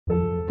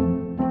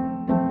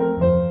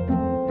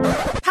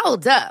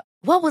Hold up.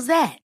 What was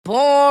that?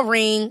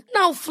 Boring.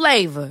 No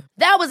flavor.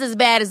 That was as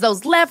bad as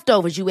those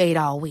leftovers you ate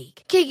all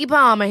week. Keke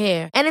Palmer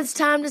here, and it's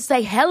time to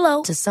say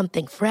hello to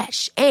something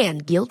fresh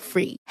and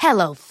guilt-free.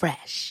 Hello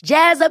Fresh.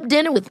 Jazz up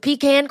dinner with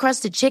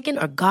pecan-crusted chicken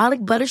or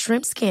garlic butter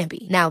shrimp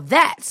scampi. Now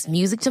that's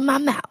music to my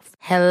mouth.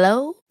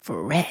 Hello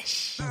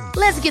Fresh.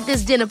 Let's get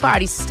this dinner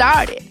party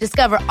started.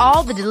 Discover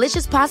all the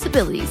delicious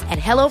possibilities at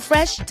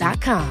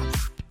hellofresh.com.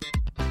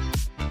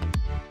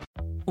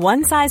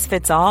 One size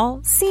fits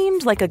all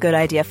seemed like a good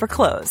idea for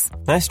clothes.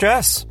 Nice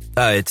dress.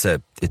 It's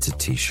a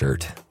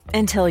t-shirt.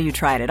 Until you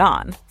tried it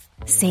on.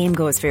 Same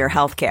goes for your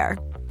healthcare.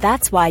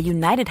 That's why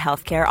United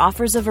Healthcare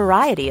offers a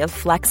variety of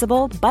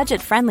flexible,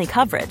 budget-friendly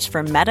coverage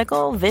for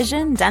medical,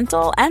 vision,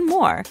 dental, and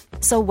more.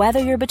 So whether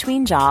you're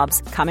between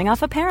jobs, coming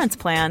off a parent's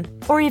plan,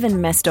 or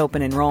even missed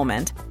open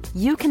enrollment,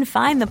 you can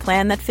find the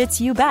plan that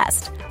fits you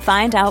best.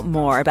 Find out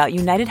more about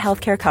United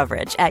Healthcare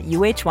coverage at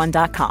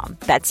uh1.com.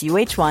 That's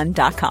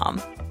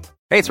uh1.com.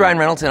 Hey, it's Ryan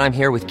Reynolds, and I'm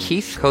here with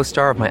Keith,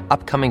 co-star of my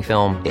upcoming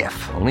film,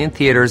 If, only in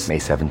theaters May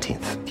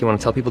 17th. Do you want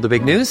to tell people the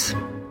big news?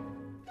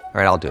 All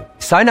right, I'll do it.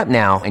 Sign up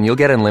now and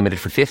you'll get unlimited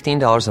for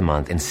 $15 a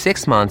month and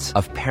 6 months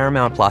of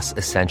Paramount Plus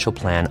Essential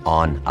Plan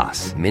on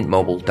us.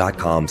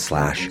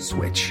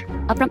 MintMobile.com/switch.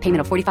 Upfront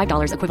payment of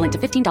 $45 equivalent to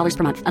 $15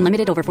 per month.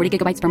 Unlimited over 40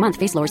 gigabytes per month.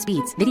 Face lower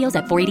speeds. Videos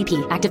at 480p.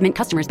 Active Mint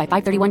customers by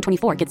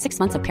 531.24 get 6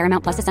 months of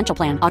Paramount Plus Essential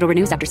Plan. Auto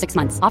renews after 6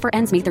 months. Offer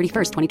ends May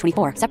 31st,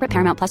 2024. Separate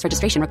Paramount Plus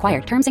registration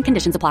required. Terms and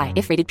conditions apply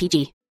if rated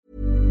PG.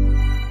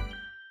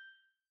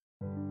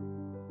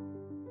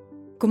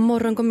 God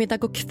morgon, god middag,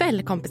 god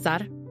kväll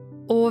kompisar.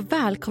 Och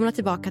välkomna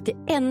tillbaka till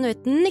ännu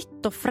ett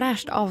nytt och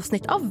fräscht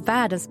avsnitt av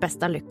världens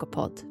bästa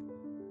lyckopodd.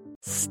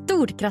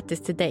 Stort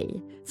grattis till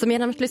dig som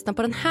genom att lyssna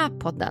på den här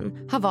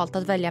podden har valt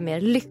att välja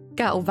mer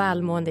lycka och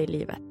välmående i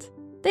livet.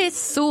 Det är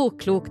så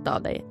klokt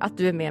av dig att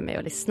du är med mig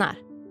och lyssnar.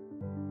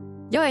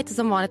 Jag heter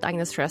som vanligt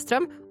Agnes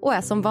Sjöström och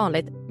är som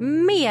vanligt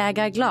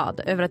mega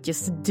glad över att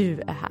just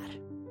du är här.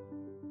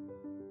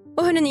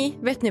 Och hörni,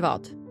 vet ni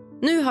vad?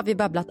 Nu har vi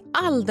babblat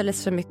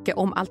alldeles för mycket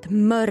om allt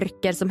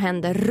mörker som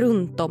händer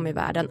runt om i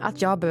världen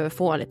att jag behöver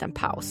få en liten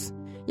paus.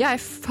 Jag är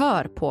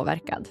för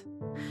påverkad.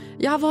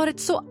 Jag har varit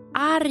så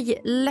arg,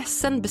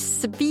 ledsen,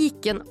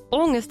 besviken,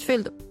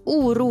 ångestfylld,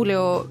 orolig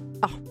och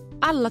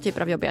alla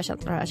typer av jobbiga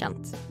känslor har jag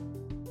känt.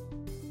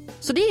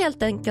 Så det är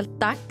helt enkelt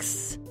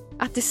dags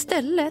att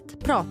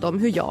istället prata om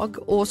hur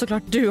jag, och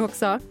såklart du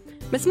också,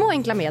 med små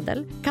enkla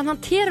medel kan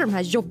hantera de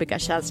här jobbiga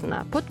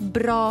känslorna på ett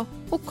bra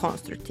och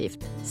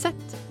konstruktivt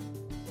sätt.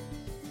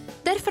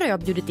 Därför har jag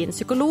bjudit in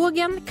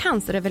psykologen,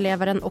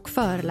 canceröverlevaren och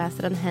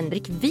föreläsaren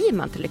Henrik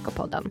Wiman till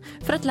Lyckopodden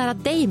för att lära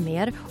dig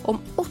mer om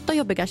 8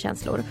 jobbiga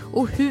känslor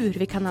och hur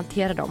vi kan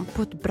hantera dem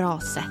på ett bra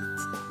sätt.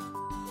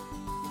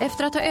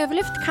 Efter att ha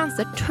överlevt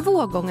cancer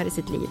 2 gånger i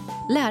sitt liv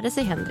lärde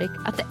sig Henrik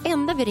att det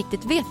enda vi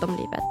riktigt vet om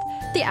livet,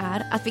 det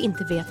är att vi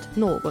inte vet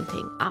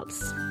någonting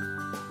alls.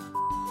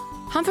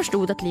 Han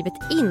förstod att livet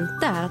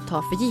inte är att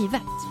ta för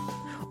givet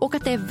och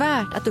att det är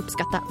värt att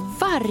uppskatta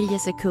varje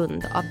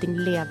sekund av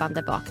din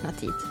levande vakna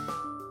tid.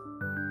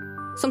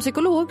 Som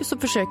psykolog så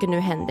försöker nu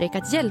Henrik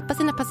att hjälpa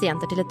sina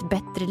patienter till ett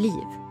bättre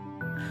liv.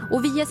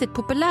 Och via sitt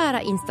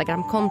populära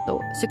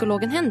Instagram-konto,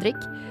 psykologen Henrik,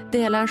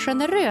 delar han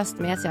generöst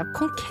med sig av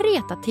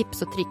konkreta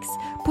tips och tricks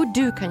på hur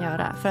du kan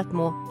göra för att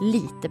må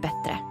lite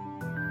bättre.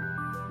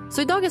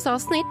 Så i dagens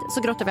avsnitt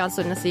så grottar vi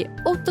alltså in oss i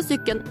 8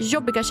 stycken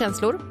jobbiga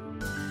känslor,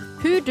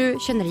 hur du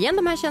känner igen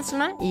de här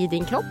känslorna i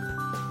din kropp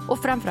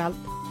och framförallt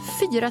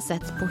 4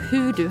 sätt på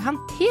hur du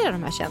hanterar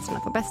de här känslorna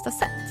på bästa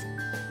sätt.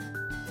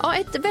 Ja,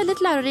 ett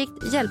väldigt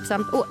lärorikt,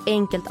 hjälpsamt och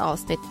enkelt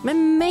avsnitt med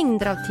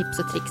mängder av tips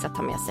och tricks att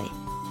ta med sig.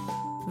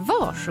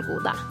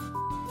 Varsågoda!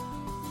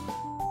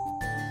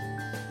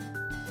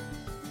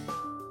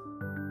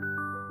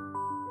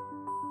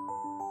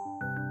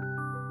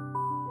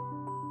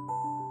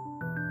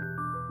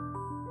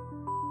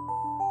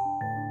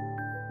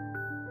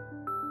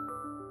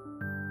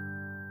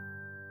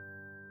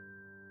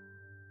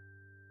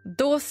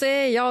 Då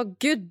säger jag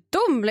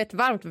gudomligt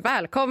varmt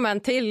välkommen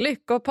till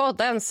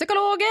Lyckopodden,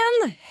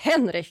 psykologen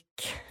Henrik.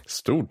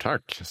 Stort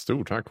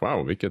tack,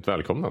 wow, vilket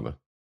välkomnande.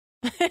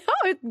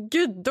 Ja, ett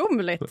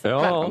gudomligt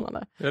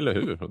välkomnande. Eller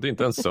hur, det är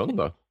inte en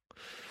söndag.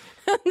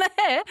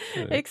 Nej,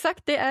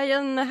 exakt, det är ju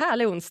en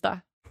härlig onsdag.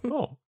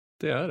 Ja,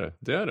 det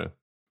är det.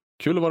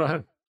 Kul att vara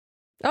här.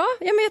 Ja,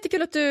 men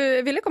jättekul att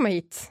du ville komma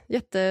hit,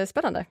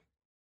 jättespännande.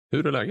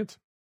 Hur är läget?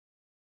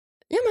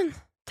 Ja men,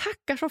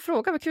 tackar som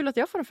fråga. Vad kul att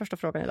jag får den första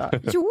frågan idag.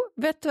 Jo,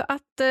 vet du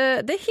att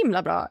det är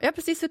himla bra. Jag har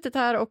precis suttit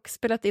här och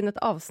spelat in ett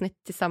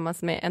avsnitt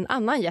tillsammans med en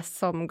annan gäst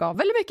som gav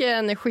väldigt mycket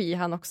energi,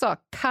 han också.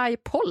 Kai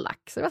Pollak,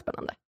 så det var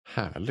spännande.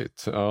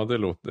 Härligt. Ja,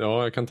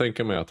 jag kan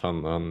tänka mig att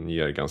han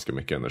ger ganska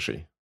mycket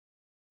energi.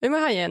 Men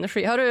han ger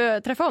energi. Har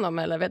du träffat honom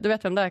eller du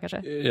vet vem det är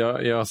kanske?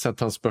 Jag har sett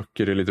hans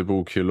böcker i lite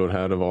bokhyllor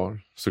här och var,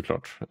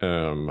 såklart.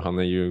 Han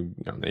är ju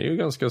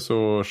ganska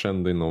så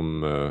känd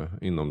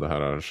inom det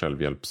här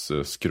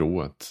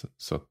självhjälpsskrået.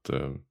 Så att,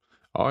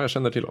 ja, jag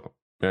känner till honom.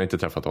 Men jag har inte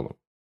träffat honom.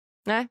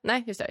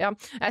 Nej, just det. Ja.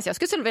 Alltså jag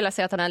skulle vilja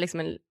säga att han är liksom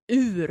en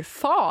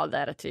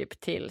urfader typ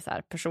till så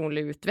här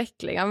personlig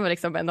utveckling. Han var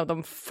liksom en av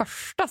de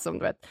första som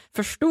du vet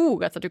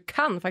förstod att du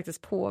kan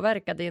faktiskt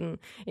påverka din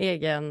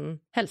egen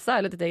hälsa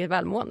eller ditt eget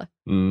välmående.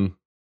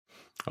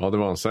 Ja, det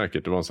var han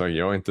säkert.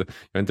 Jag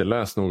har inte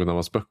läst någon av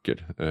hans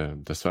böcker,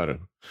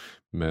 dessvärre.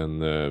 Men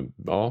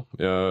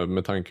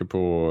med tanke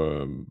på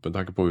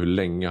hur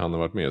länge han har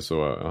varit med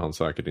så har han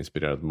säkert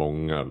inspirerat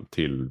många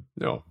till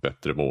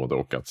bättre mående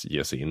och att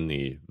ge sig in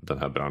i den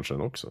här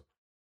branschen också.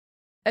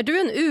 Är du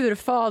en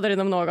urfader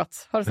inom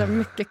något? Har du så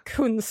mycket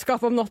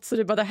kunskap om något så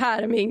du bara, det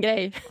här är min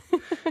grej?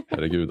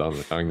 Herregud,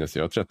 Agnes,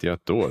 jag är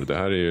 31 år. Det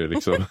här är ju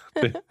liksom...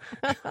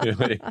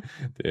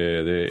 det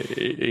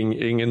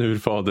är ingen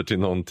urfader till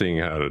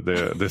någonting här.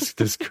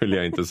 Det skulle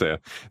jag inte säga.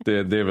 Det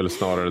är väl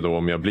snarare då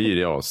om jag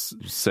blir,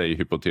 säg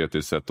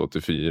hypotetiskt sett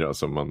 84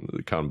 som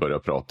man kan börja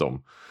prata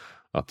om.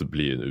 Att det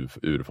blir en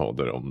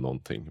urfader om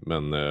någonting.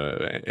 Men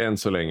än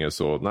så länge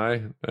så,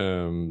 nej.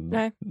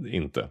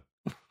 Inte.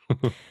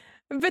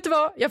 Vet du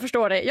vad? Jag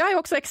förstår det. Jag är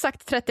också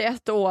exakt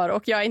 31 år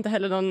och jag är inte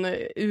heller någon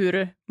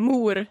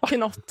urmor till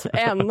något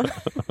än.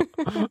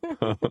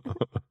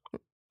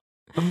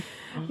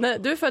 Nej,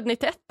 du är född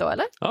 91 då,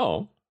 eller?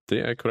 Ja, det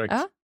är korrekt.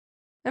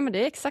 Ja, men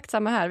det är exakt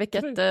samma här.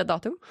 Vilket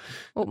datum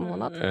och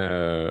månad?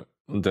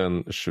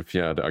 Den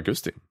 24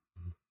 augusti.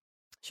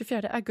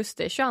 24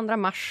 augusti, 22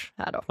 mars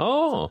här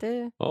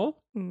då.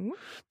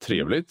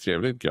 Trevligt.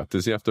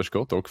 Grattis i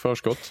efterskott och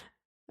förskott.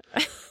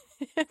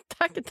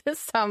 Tack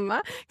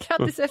detsamma.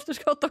 Grattis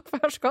efterskott och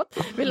förskott.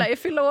 Vi lär ju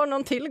fylla år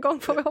någon tillgång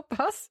får vi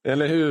hoppas.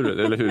 Eller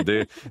hur?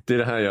 Det är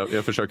det här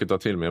jag försöker ta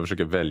till mig. Jag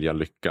försöker välja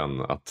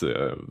lyckan. Att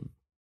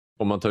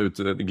om man tar ut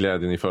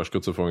glädjen i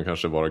förskott så får man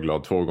kanske vara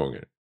glad 2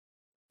 gånger.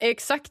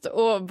 Exakt,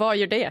 och vad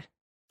gör det?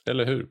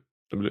 Eller hur?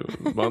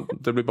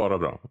 Det blir bara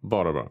bra.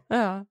 Bara bra.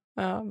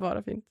 Ja,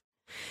 bara fint.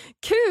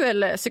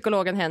 Kul,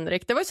 psykologen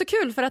Henrik. Det var ju så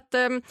kul för att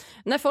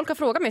när folk har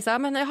frågat mig så här,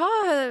 men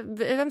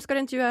vem ska du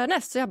intervjua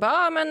härnäst? Så jag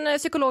bara, men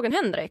psykologen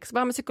Henrik. Så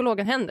bara, men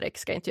psykologen Henrik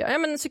ska intervjua. Ja,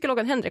 men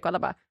psykologen Henrik. Och alla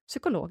bara,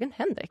 psykologen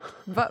Henrik?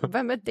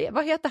 Vem är det?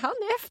 Vad heter han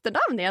i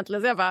efternamn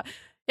egentligen? Så jag bara,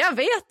 jag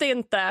vet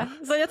inte.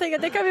 Så jag tänker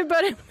att det kan vi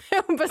börja med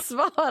att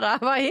besvara.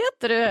 Vad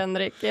heter du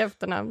Henrik i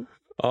efternamn?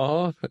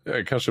 Ja,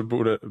 jag kanske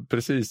borde,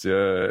 precis.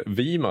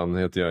 Wiman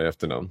heter jag i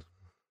efternamn.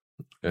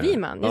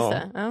 Wiman, just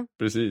det. Ja.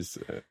 Precis.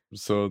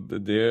 Så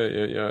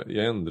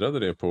jag ändrade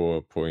det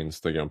på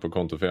Instagram på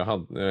konto. För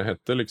jag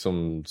hette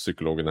liksom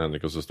psykologen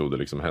Henrik och så stod det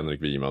liksom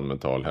Henrik Wiman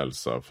mental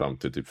hälsa fram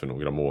till typ för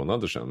några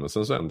månader sedan. Men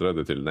sen så ändrade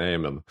det till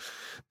men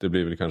det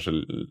blir väl kanske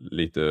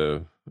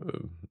lite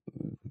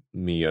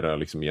mera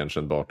liksom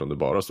igenkännbart om det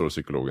bara står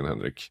psykologen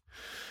Henrik.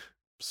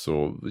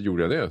 Så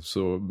gjorde jag det.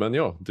 Men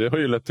det har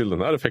ju lett till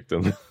den här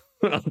effekten.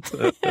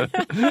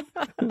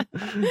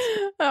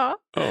 Ja,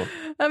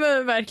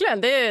 men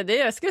verkligen.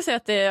 Jag skulle säga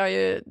att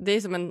det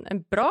är som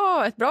ett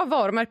bra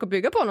varumärke att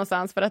bygga på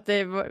någonstans. För att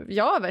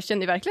jag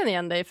känner verkligen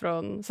igen dig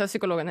från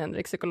psykologen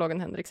Henrik.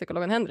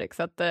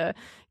 Så att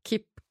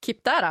keep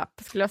that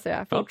up, skulle jag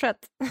säga. Fortsätt.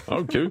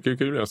 Ja,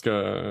 kul.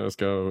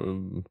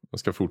 Jag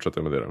ska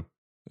fortsätta med det då.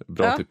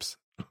 Bra tips.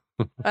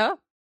 Ja.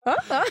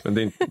 Men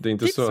det är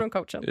inte tips så från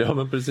coachen. Ja,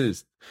 men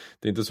precis.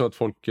 Det är inte så att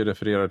folk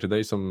refererar till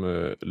dig som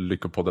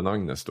Lyckopodden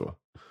Agnes då?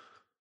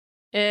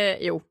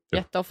 Jo,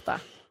 jätteofta.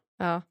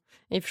 Ja,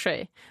 i och för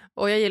sig.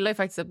 Och jag gillar ju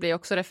faktiskt att bli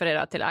också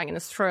refererad till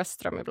Agnes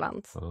Sjöström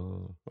ibland.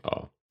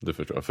 Ja, det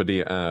förstår jag. För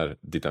det är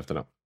ditt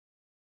efternamn.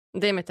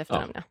 Det är mitt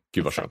efternamn, ja.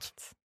 Gud vad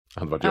skönt. Det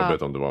hade varit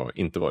jobbigt om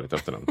det inte var ditt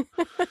efternamn.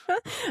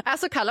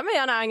 Alltså kalla mig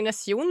gärna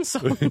Agnes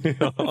Jonsson.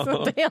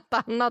 Så det är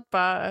ett annat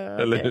bara.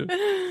 Eller hur?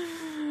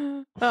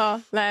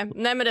 Ja, nej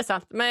men det är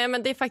sant.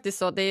 Men det är faktiskt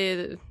så. Det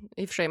är,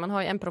 i och för sig, man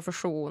har ju en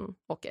profession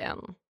och en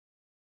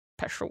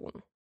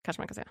person,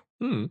 kanske man kan säga.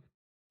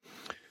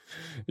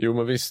 Jo,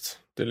 men visst.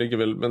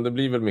 Men det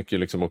blir väl mycket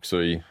liksom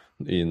också i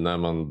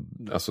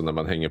när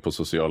man hänger på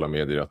sociala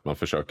medier att man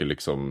försöker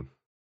liksom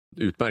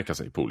utmärka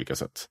sig på olika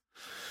sätt.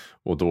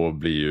 Och då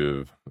blir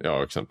ju,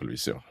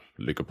 exempelvis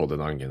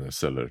Lyckopodden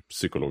Agnes eller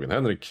psykologen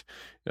Henrik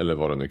eller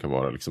vad det nu kan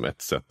vara, liksom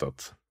ett sätt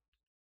att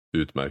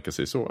utmärka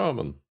sig så.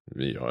 Men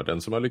jag är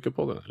den som har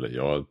Lyckopodden. Eller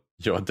jag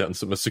är den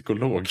som är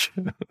psykolog.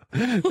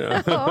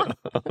 Ja,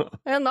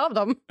 en av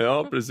dem.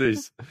 Ja,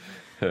 precis.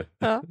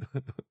 Ja.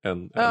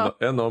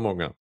 En av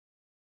många.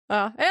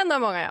 Ja, en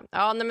av många.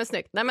 Ja, nej men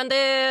snyggt. Nej men det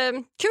är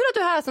kul att du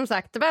är här som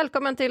sagt.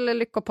 Välkommen till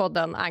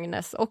Lyckopodden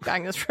Agnes och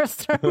Agnes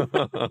Sjöström.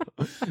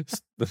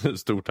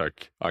 Stort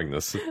tack,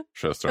 Agnes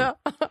Sjöström.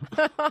 Ja,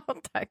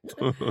 tack.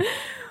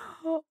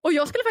 Och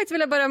jag skulle faktiskt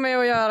vilja börja med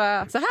att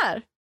göra så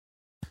här.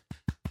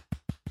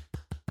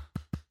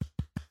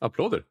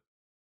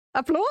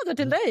 Applåder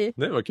till dig.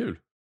 Det var kul.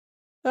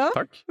 Ja,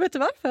 tack. Vet du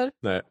varför?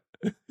 Nej,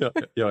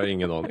 jag har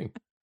ingen aning.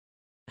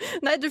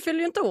 Nej, du fyller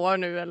ju inte år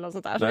nu eller något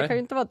sånt där. Så det kan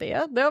ju inte vara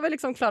det. Det har vi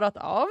liksom klarat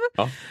av.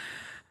 Ja.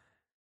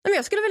 Men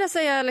jag skulle vilja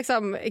säga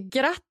liksom,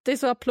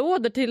 grattis och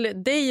applåder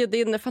till dig och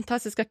din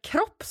fantastiska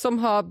kropp som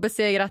har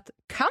besegrat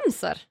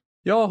cancer.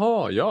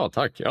 Jaha, ja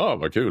tack. Ja,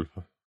 vad kul.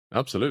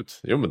 Absolut.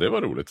 Jo, men det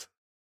var roligt.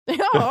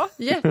 Ja,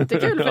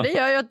 jättekul, för det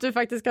gör ju att du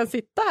faktiskt kan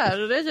sitta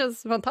här och det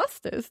känns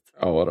fantastiskt.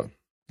 Ja då,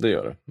 det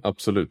gör det.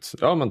 Absolut.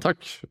 Ja, men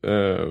tack.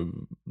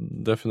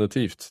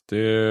 Definitivt.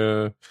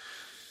 Det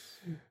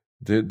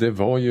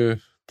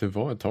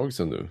var ett tag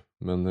sedan nu.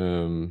 Men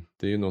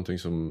det är ju någonting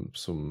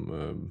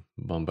som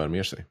man bär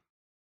med sig.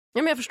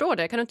 Ja, men jag förstår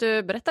det. Kan du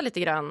inte berätta lite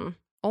grann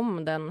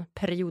om den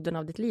perioden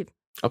av ditt liv?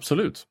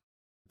 Absolut.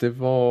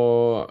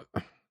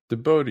 Det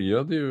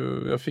började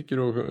ju, jag fick ju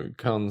då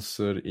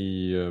cancer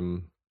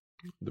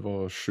det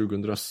var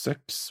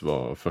 2006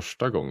 var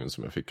första gången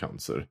som jag fick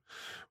cancer.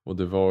 Och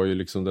det var ju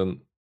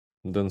liksom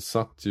den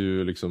satt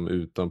ju liksom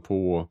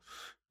utanpå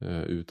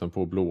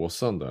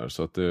blåsan där.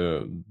 Så att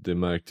det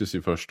märktes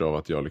ju först av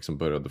att jag liksom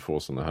började få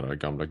såna här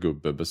gamla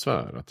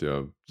gubbebesvär. Att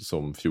jag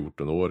som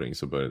 14-åring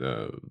så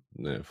började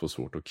jag få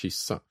svårt att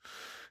kissa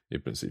i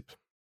princip.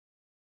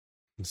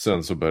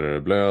 Sen så började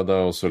det blöda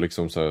och så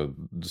liksom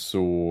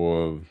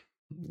så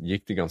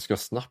gick det ganska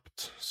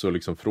snabbt. Så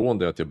liksom från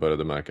det att jag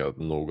började märka att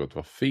något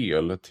var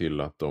fel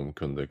till att de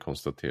kunde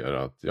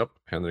konstatera att ja,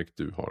 Henrik,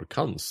 du har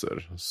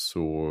cancer.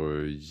 Så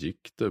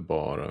gick det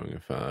bara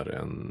ungefär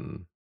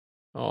en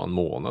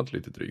månad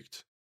lite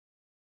drygt.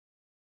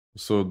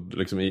 Så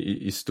liksom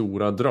i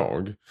stora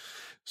drag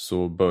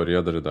så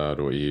började det där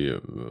då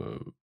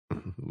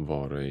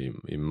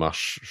i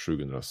mars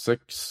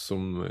 2006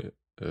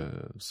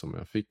 som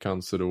jag fick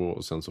cancer då,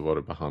 och sen så var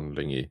det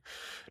behandling i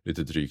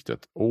lite drygt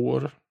ett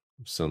år.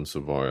 Sen så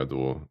var jag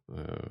då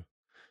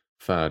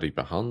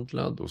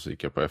färdigbehandlad och så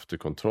gick jag på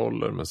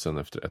efterkontroller, men sen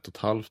efter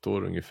 1,5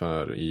 år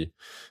ungefär i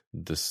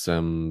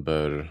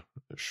december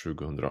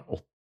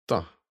 2008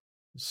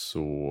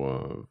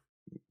 så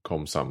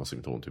kom samma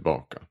symptom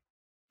tillbaka.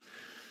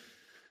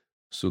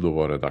 Så då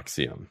var det dags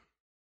igen.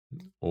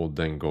 Och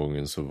den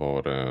gången så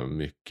var det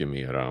mycket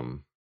mer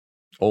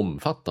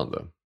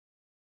omfattande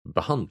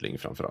behandling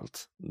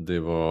framförallt.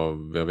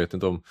 Jag vet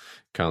inte om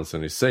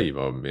cancern i sig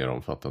var mer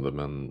omfattande,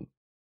 men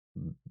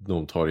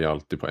de tar ju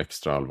alltid på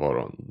extra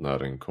allvar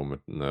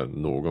när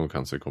någon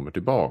cancer kommer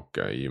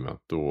tillbaka, i och med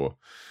att då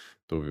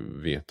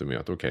vet de ju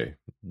att okej,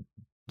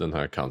 den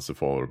här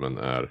cancerformen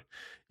är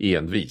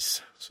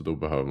envis, så då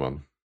behöver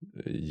man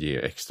ge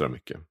extra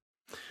mycket.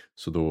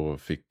 Så då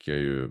fick jag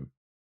ju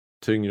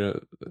tyngre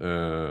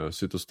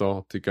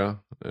cytostatika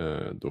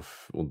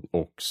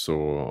och så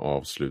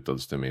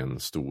avslutades det med en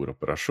stor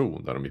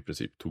operation där de i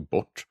princip tog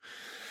bort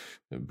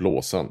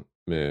blåsan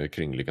med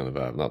kringliggande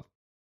vävnad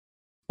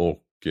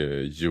och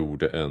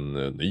gjorde en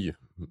ny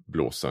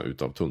blåsa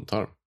utav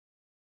tunntarm.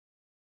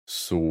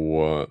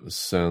 Så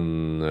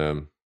sen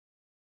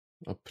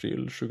april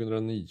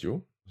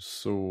 2009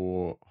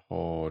 så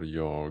har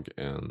jag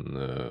en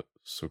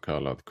så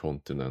kallad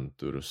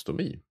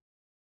kontinenturostomi.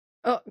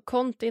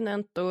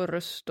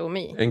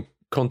 Kontinenturostomi. En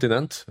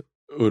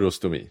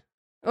kontinenturostomi.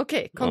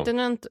 Okej,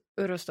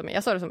 kontinenturostomi.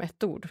 Jag sa det som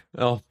ett ord.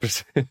 Ja,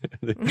 precis.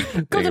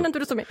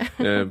 Kontinenturostomi.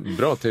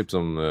 Bra tips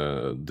om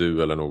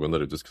du eller någon där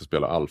ute ska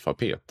spela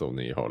alfabet, om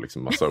ni har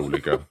liksom massa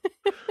olika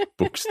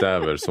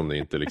bokstäver som ni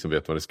inte liksom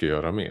vet vad ni ska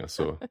göra med.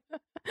 Så.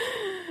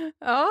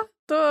 Ja,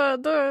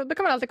 då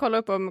kan man alltid kolla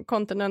upp om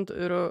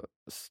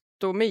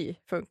kontinenturostomi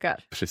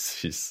funkar.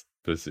 Precis.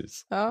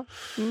 Ja.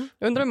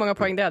 Undrar hur många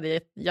poäng det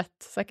hade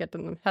gett, säkert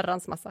en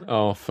herrans massa.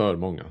 Ja, för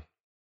många.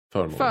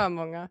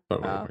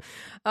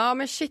 Ja,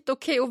 men shit,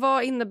 okej. Och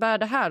vad innebär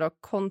det här då,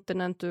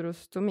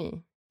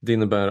 kontinenturostomi? Det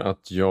innebär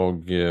att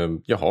jag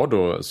har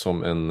då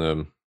som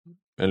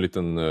en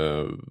liten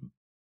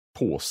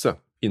påse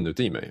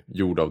inuti mig,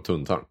 gjord av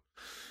tunntarm,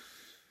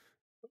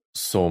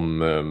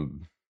 som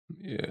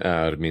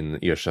är min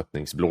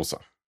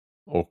ersättningsblåsa.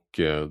 Och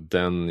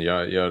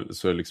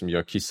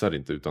jag kissar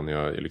inte, utan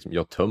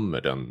jag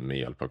tömmer den med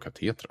hjälp av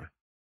katetrar.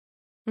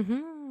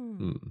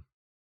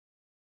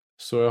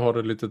 Så jag har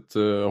ett litet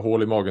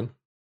hål i magen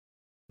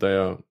där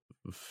jag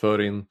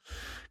för in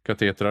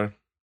katetrar.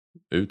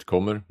 Ut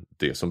kommer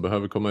det som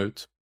behöver komma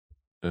ut.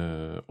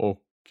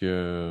 Och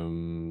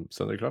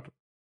sen är det klart.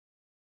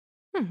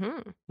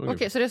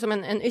 Okej, så det är som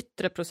en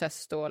yttre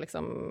process då,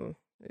 liksom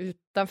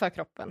utanför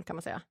kroppen, kan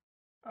man säga?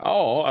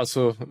 Ja,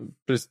 alltså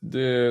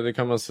det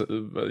kan man säga.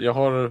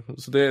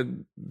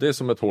 Det är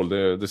som ett hål.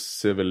 Det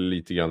ser väl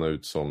lite grann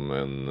ut som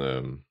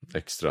en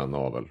extra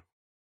navel.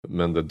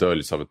 Men det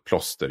döljs av ett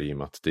plåster, i och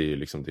med att det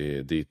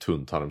är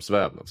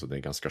tunntarmsvävnad, så det är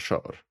ganska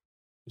skör.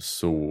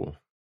 Så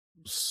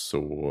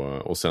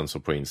och sen så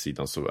på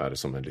insidan så är det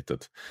som en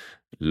litet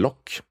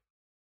lock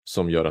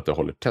som gör att det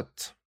håller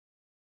tätt.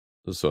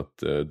 Så att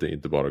det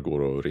inte bara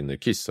går och rinner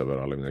kiss över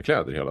alla mina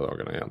kläder hela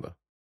dagarna igen.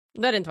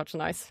 Det hade inte varit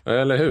så nice.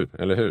 Eller hur?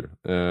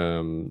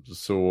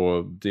 Så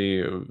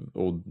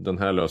och den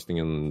här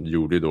lösningen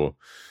gjorde då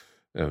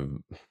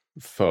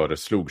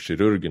föreslog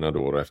kirurgerna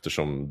då,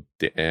 eftersom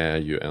det är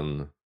ju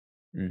en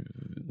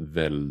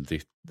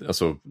väldigt,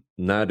 alltså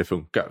när det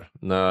funkar,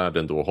 när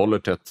den då håller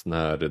tätt,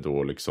 när det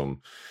då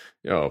liksom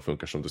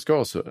funkar som det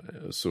ska,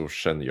 så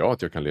känner jag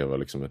att jag kan leva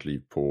liksom ett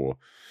liv på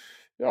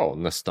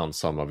nästan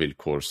samma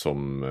villkor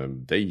som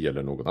dig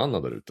eller någon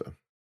annan där ute.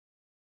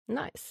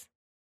 Nice.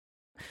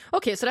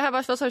 Okej, så det här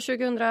var vad sa du,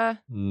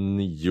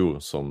 2009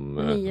 som...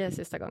 9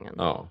 sista gången.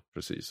 Ja,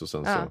 precis. Och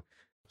sen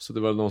så det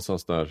var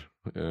någonstans där.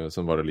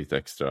 Sen var det lite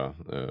extra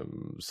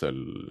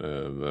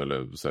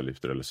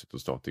cellgifter eller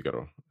cytostatika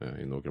då,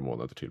 i några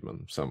månader till.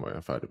 Men sen var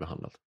jag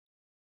färdigbehandlad.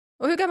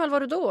 Och hur gammal var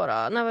du då?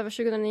 När var det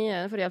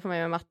 2009? Nu får du hjälpa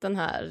mig med matten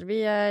här.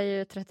 Vi är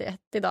ju 31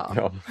 idag.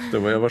 Ja,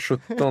 jag var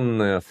 17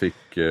 när jag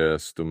fick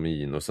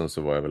stomin. Och sen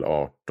så var jag väl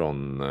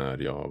 18 när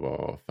jag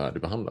var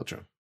färdigbehandlad, tror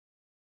jag.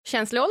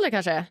 Känslig ålder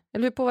kanske?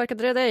 Eller hur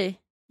påverkade det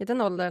dig i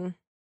den åldern?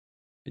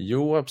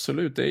 Jo,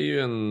 absolut. Det är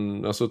ju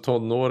alltså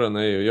tonåren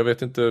är ju, jag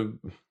vet inte,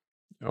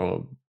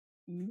 ja,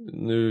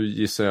 nu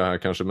gissar jag här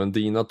kanske, men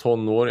dina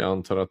tonår, jag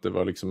antar att det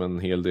var liksom en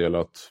hel del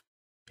att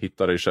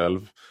hitta dig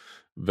själv.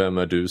 Vem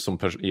är du som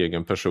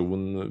egen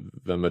person?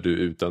 Vem är du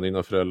utan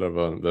dina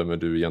föräldrar? Vem är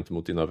du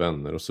gentemot dina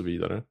vänner och så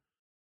vidare?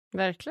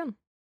 Verkligen.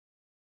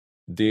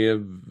 Det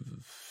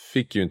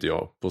fick ju inte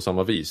jag på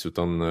samma vis,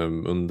 utan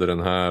under den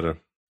här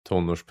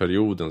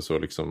tonårsperioden så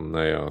liksom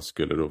när jag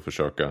skulle då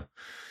försöka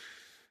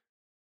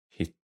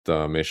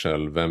hitta mig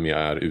själv, vem jag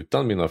är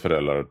utan mina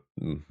föräldrar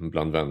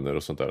bland vänner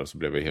och sånt där, så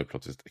blev jag helt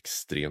plötsligt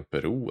extremt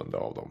beroende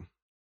av dem.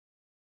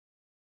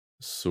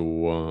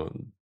 Så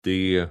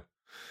det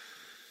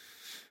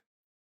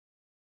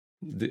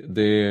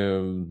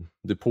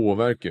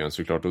påverkar ju en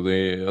såklart, och det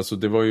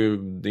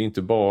är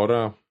inte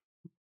bara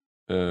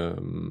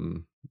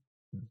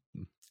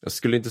jag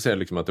skulle inte säga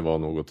liksom att det var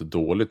något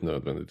dåligt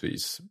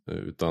nödvändigtvis,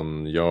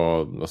 utan vi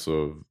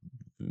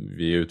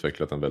har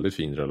utvecklat en väldigt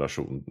fin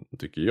relation,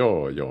 tycker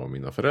jag och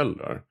mina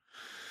föräldrar.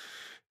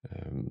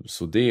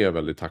 Så det är jag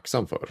väldigt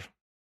tacksam för.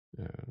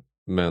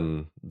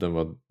 Men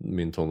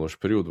min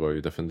tonårsperiod var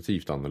ju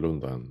definitivt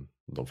annorlunda än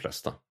de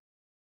flesta.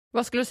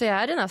 Vad skulle du säga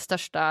är dina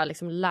största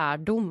liksom,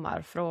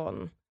 lärdomar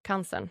från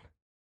cancern?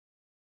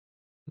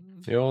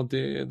 Ja,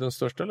 den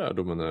största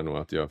lärdomen är nog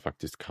att jag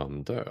faktiskt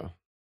kan dö.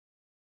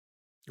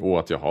 Och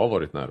att jag har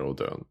varit nära att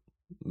dö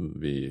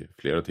vid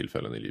flera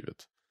tillfällen i livet.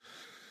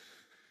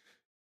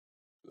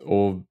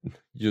 Och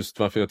just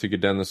varför jag tycker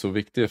den är så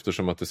viktig,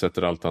 eftersom att det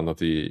sätter allt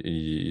annat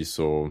i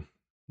så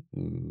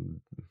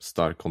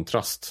stark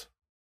kontrast.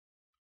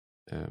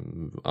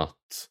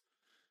 Att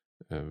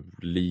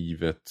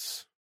livet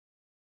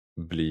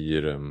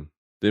blir...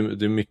 Det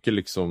är mycket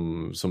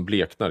liksom som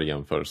bleknar i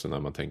jämförelse när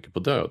man tänker på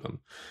döden.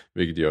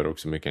 Vilket gör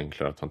också mycket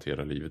enklare att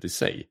hantera livet i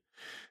sig.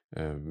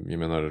 Jag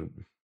menar...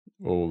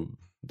 Och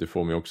det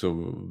får mig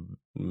också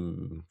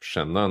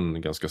känna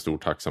en ganska stor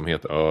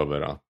tacksamhet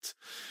över att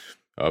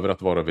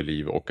vara vid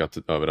liv, och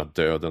över att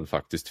döden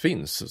faktiskt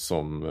finns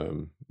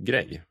som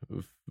grej.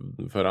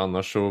 För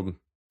annars så,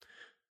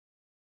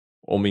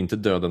 om inte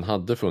döden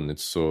hade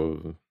funnits, så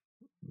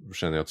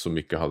känner jag att så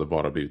mycket hade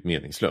bara blivit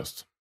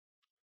meningslöst.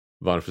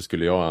 Varför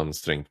skulle jag ha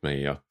ansträngt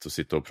mig att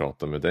sitta och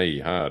prata med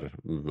dig här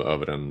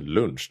över en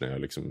lunch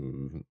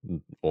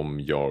om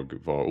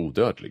jag var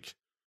odödlig?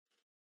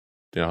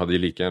 Jag hade ju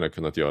lika gärna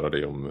kunnat göra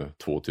det om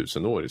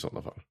 2000 år i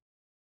sådana fall.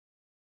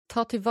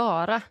 Ta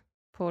tillvara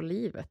på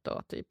livet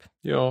då, typ.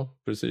 Ja,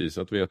 precis.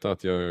 Att veta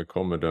att jag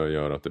kommer dö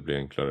gör att det blir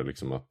enklare.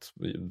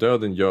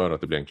 Döden gör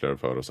att det blir enklare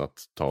för oss att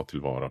ta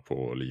tillvara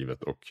på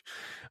livet. Och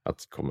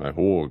att komma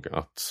ihåg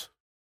att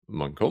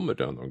man kommer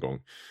dö någon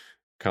gång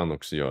kan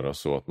också göra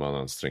så att man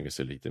anstränger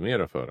sig lite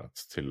mer för att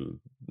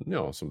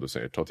som du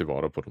säger, ta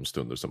tillvara på de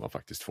stunder som man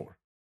faktiskt får.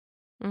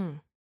 Mm.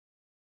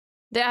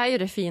 Det är ju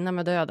det fina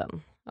med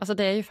döden. Alltså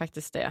det är ju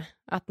faktiskt det.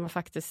 Att man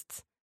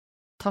faktiskt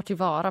tar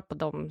tillvara på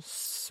de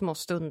små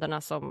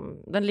stunderna,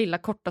 som den lilla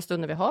korta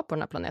stunden vi har på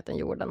den här planeten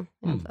jorden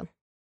egentligen.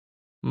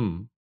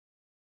 Mm.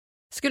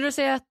 Skulle du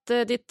säga att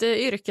ditt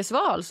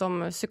yrkesval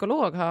som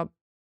psykolog har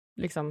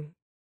liksom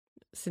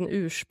sin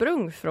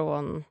ursprung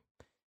från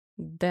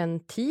den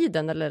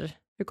tiden, eller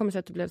hur kommer det sig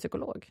att du blev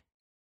psykolog?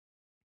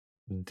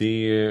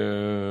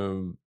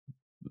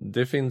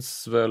 Det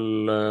finns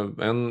väl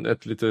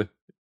ett lite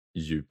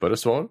djupare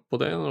svar på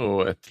den,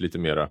 och ett lite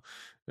mera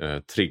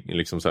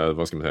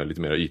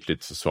lite mer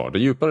ytligt svar. Det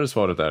djupare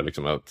svaret är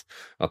liksom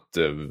att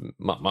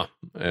mamma,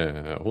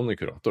 hon är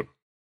kurator.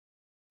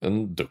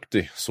 En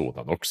duktig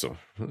sådan också.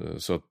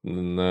 Så att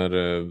när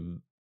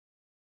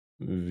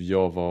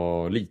jag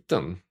var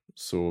liten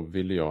så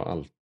ville jag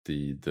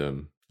alltid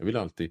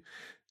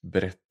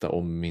berätta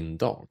om min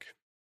dag.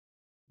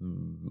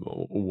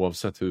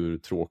 Oavsett hur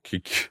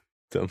tråkig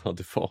den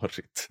hade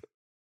varit.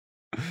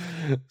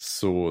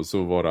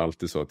 Så var det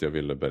alltid så att jag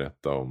ville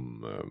berätta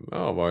om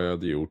vad jag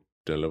hade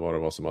gjort, eller vad det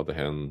var som hade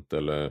hänt,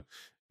 eller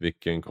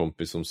vilken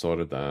kompis som sa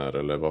det där,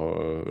 eller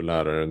vad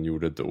läraren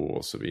gjorde då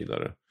och så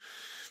vidare.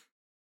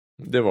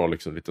 Det var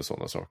liksom lite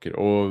sådana saker.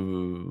 Och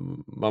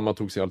mamma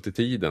tog sig alltid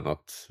tiden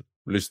att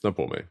lyssna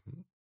på mig.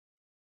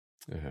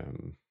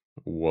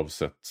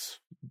 Oavsett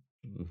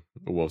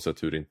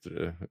hur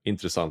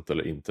intressant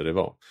eller inte det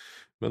var.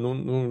 Men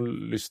hon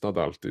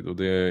lyssnade alltid,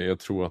 och jag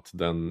tror att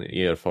den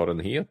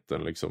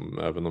erfarenheten, liksom,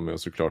 även om jag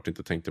såklart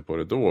inte tänkte på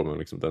det då, men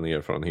liksom den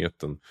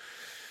erfarenheten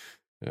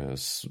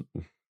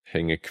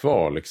hänger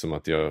kvar, liksom,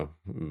 att jag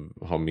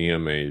har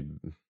med mig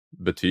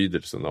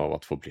betydelsen av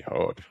att få bli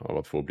hörd, av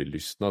att få bli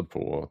lyssnad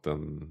på, att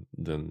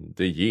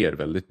det ger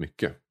väldigt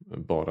mycket,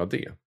 bara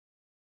det.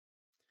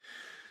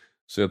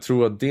 Så jag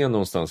tror att det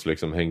någonstans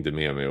liksom hängde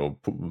med mig och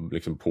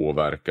liksom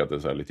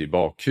påverkade så här lite i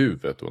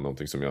bakhuvudet, och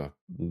någonting som jag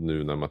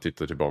nu när man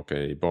tittar tillbaka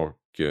i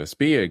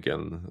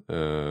backspegeln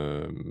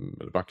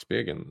eller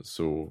backspegeln,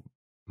 så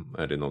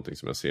är det någonting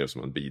som jag ser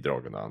som en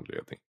bidragande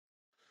anledning.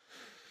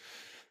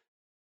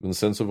 Men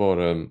sen så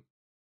var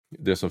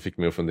det som fick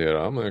mig att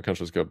fundera, men jag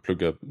kanske ska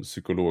plugga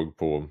psykologi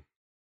på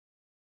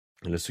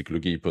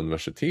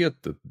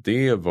universitetet.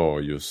 Det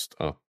var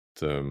just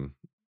att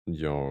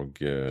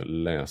jag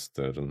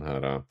läste den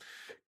här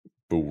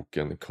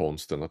boken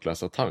Konsten att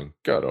läsa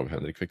tankar av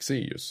Henrik Wiman.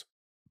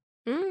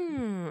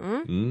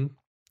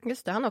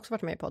 Just det, han har också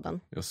varit med i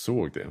podden. Jag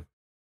såg det.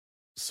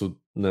 Så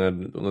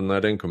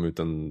när den kom ut,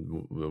 den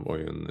var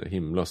ju en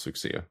himla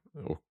succé.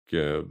 Och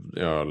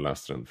jag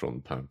läste den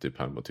från pärm till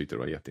pärm och tyckte det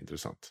var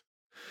jätteintressant.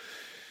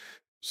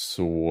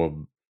 Så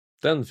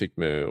den fick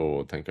mig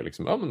att tänka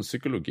liksom, ja men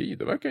psykologi,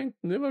 det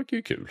verkar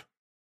ju kul.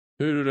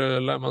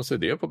 Hur lär man sig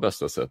det på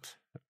bästa sätt?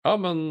 Ja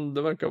men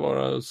det verkar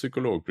vara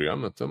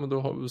psykologprogrammet. Ja men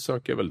då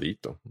söker jag väl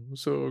dit då.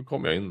 Så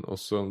kom jag in och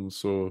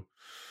så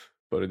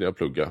började jag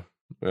plugga.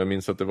 Och jag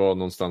minns att det var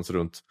någonstans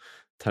runt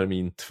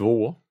termin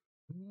 2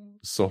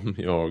 som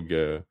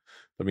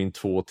termin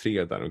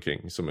 2-3 där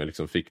omkring, som jag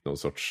liksom fick någon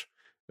sorts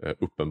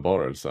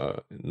uppenbarelse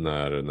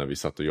när vi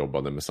satt och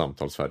jobbade med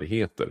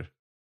samtalsfärdigheter.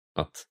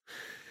 Att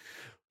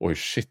oj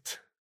shit,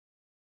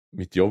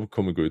 mitt jobb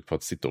kommer gå ut på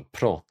att sitta och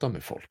prata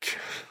med folk.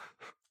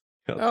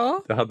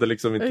 Ja, det hade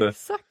liksom inte,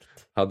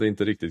 exakt. Hade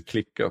inte riktigt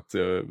klickat.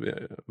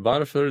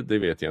 Varför, det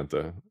vet jag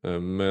inte.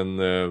 Men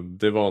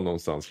det var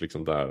någonstans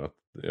liksom där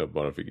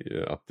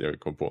att jag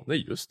kom på,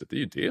 nej just det är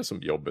ju det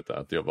som jobbet är,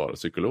 att jag var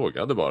psykolog.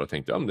 Jag hade bara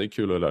tänkt, ja men det är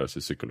kul att lära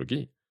sig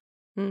psykologi.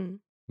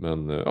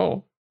 Men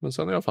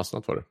sen har jag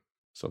fastnat för det.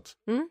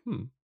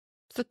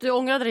 Så att du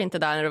ångrade dig inte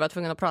där när du var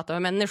tvungen att prata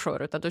med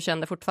människor, utan du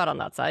kände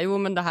fortfarande att jo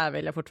men det här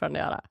vill jag fortfarande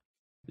göra?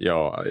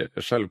 Ja,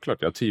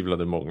 självklart. Jag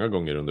tvivlade många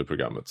gånger under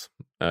programmet.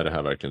 Är det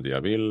här verkligen det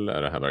jag vill?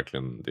 Är det här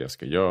verkligen det jag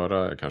ska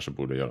göra? Jag kanske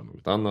borde göra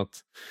något annat.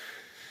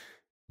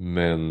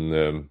 Men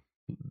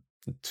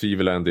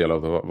tvivel är en del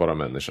av att vara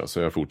människa, så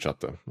jag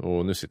fortsatte.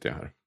 Och nu sitter jag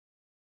här.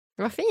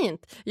 Vad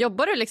fint.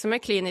 Jobbar du liksom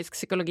med klinisk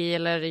psykologi,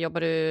 eller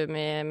jobbar du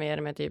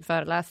med typ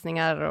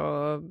föreläsningar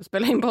och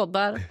spelar in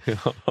poddar?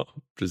 Ja,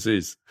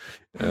 precis.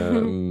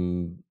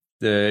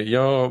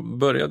 Jag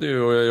började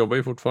ju, och jag jobbar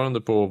ju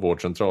fortfarande på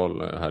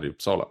vårdcentral här i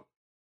Uppsala.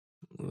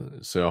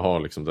 Så jag har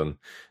liksom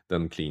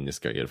den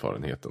kliniska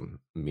erfarenheten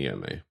med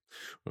mig.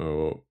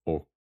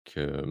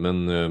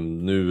 Men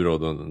nu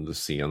då, det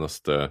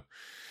senaste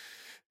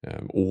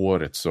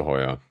året, så har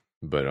jag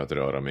börjat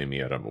röra mig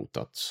mera mot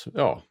att,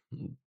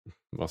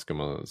 vad ska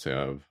man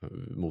säga,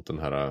 mot den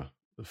här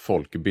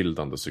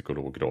folkbildande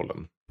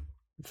psykologrollen.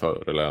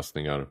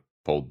 Föreläsningar,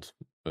 podd,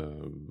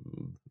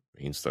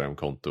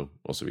 Instagram-konto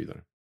och så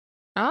vidare.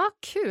 Ja,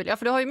 kul. Ja,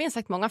 för du har ju minst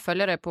sagt många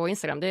följare på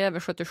Instagram. Det är över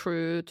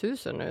 77 000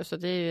 nu, så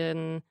det är ju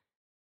en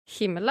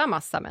himla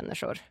massa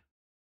människor.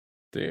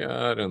 Det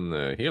är en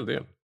hel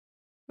del.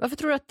 Varför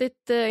tror du att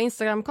ditt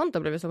Instagram-konto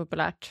blev så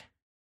populärt?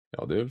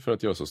 Ja, det är väl för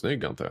att jag är så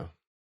snygg, antar jag.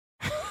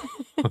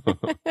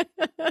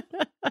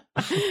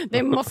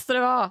 Det måste det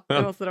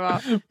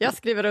vara. Jag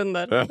skriver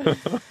under.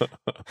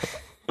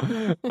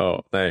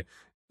 Ja, nej.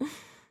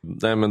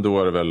 Nej, men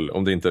då är det väl,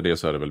 om det inte är det,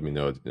 så är det väl min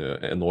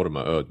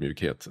enorma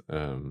ödmjukhet.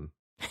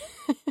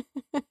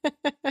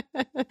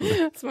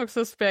 Som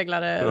också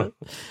speglar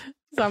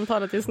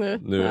samtalet just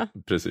nu.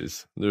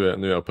 Precis, nu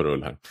är jag på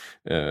rull här.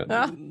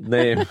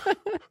 Nej.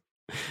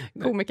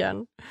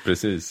 Komikern.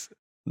 Precis.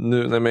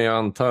 Men jag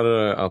antar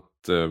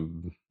att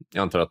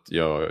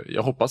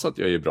jag hoppas att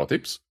jag ger bra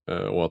tips,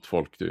 och att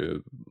folk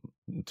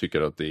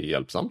tycker att det är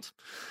hjälpsamt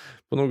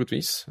på något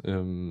vis.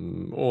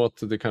 Och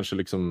att det kanske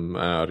liksom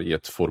är i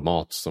ett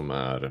format som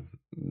är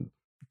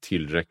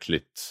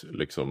tillräckligt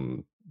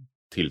liksom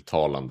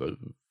tilltalande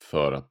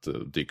för att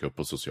dyka upp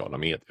på sociala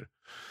medier.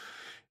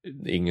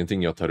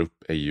 Ingenting jag tar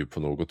upp är ju på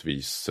något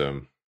vis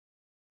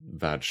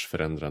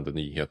världsförändrande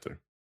nyheter.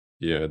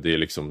 Det är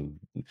liksom,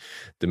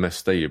 det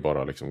mesta är ju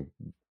bara liksom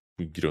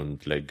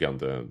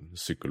grundläggande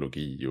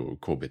psykologi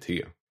och KBT.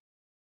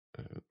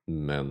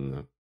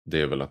 Men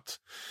det är väl att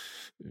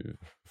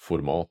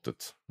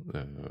formatet,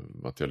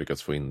 att jag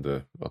lyckats få in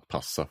det att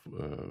passa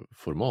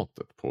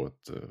formatet på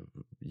ett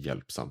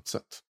hjälpsamt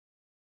sätt.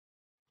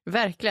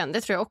 Verkligen,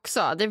 det tror jag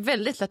också. Det är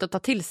väldigt lätt att ta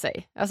till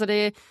sig. Alltså det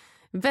är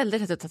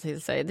väldigt lätt att ta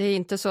till sig. Det är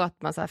inte så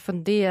att man så här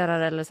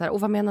funderar eller så här,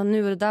 vad menar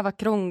nu? Det där var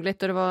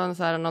krångligt och det var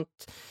så här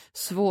något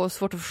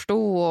svårt att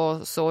förstå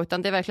och så,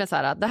 utan det är verkligen så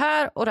här, det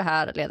här och det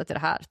här leder till det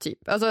här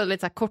typ. Alltså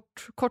lite så här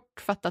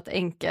kortfattat,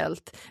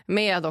 enkelt,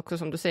 med också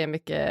som du säger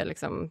mycket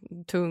liksom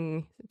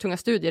tunga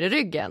studier i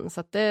ryggen.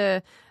 Så att det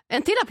är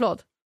en till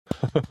applåd.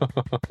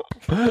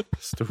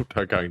 Stort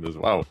tack, Agnes,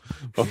 wow.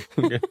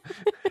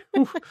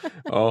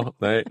 Ja,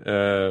 nej,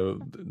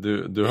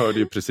 du hörde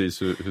ju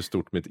precis hur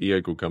stort mitt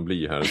ego kan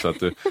bli här, så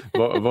att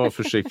var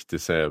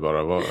försiktig, säger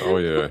bara.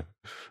 Oj.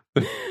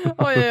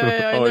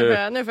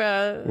 Oj. Nu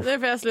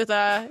får jag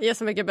sluta ge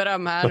så mycket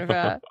beröm här. Nu får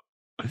jag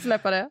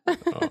släppa det.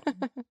 Ja.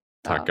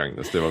 Tack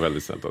Agnes, det var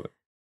väldigt snällt av dig.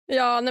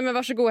 Ja, nej men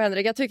varsågod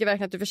Henrik. Jag tycker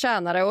verkligen att du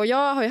förtjänar det. Och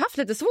jag har ju haft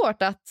lite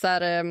svårt att så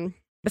här,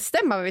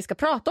 bestämma vad vi ska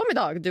prata om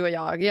idag, du och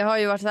jag. Jag har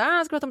ju varit så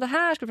här, ska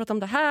prata om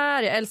det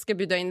här. Jag älskar att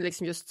bjuda in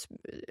liksom just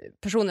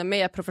personer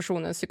med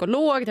professionen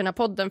psykolog till den här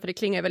podden. För det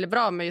klingar väldigt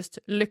bra med just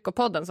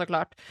Lyckopodden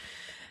såklart.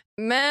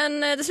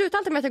 Men det slutar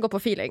alltid med att jag går på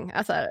feeling.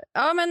 Alltså,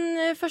 ja,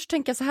 men först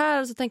tänker jag så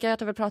här, så tänker jag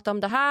att jag vill prata om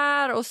det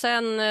här. Och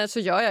sen så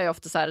gör jag ju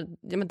ofta så här,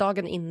 ja, men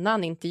dagen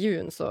innan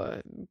intervjun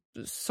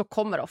så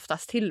kommer det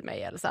oftast till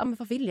mig. Eller så här, men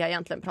vad vill jag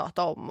egentligen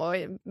prata om? Och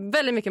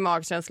väldigt mycket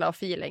magkänsla och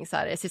feeling så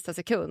här i sista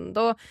sekund.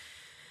 Och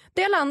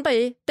det jag landar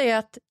i, det är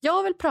att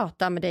jag vill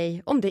prata med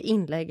dig om det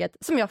inlägget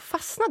som jag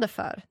fastnade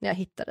för när jag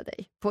hittade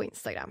dig på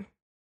Instagram.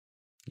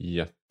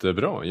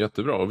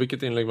 Jättebra. Och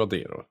vilket inlägg var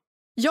det då?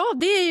 Ja,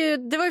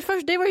 det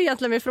var ju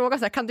egentligen min fråga.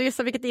 Så här, kan du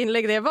gissa vilket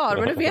inlägg det var?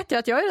 Men nu vet jag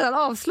att jag har redan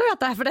avslöjat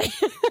det här för dig.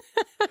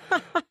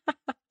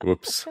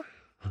 Whoops.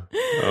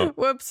 Ja.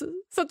 Whoops.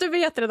 Så att du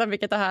vet redan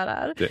vilket det här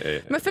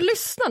är. Men för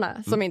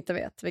lyssnarna som inte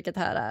vet vilket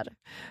det här är,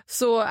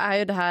 så är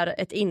ju det här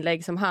ett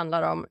inlägg som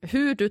handlar om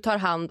hur du tar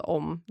hand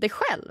om dig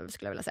själv,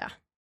 skulle jag vilja säga.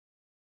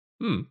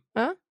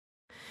 Ja.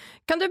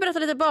 Kan du berätta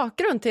lite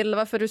bakgrund till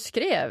varför du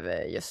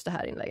skrev just det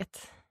här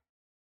inlägget?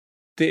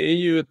 Det är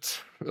ju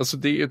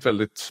ett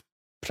väldigt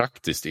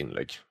praktiskt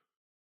inlägg.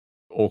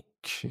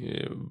 Och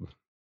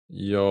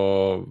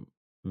jag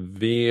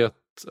vet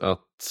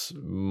att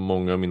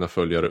många av mina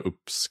följare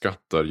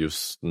uppskattar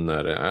just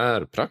när det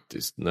är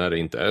praktiskt. När det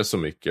inte är så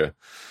mycket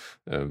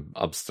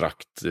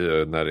abstrakt.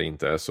 När det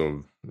inte är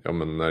så, ja,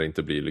 men när det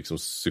inte blir liksom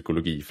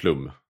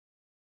psykologiflum.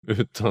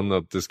 Utan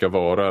att det ska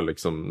vara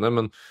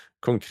liksom,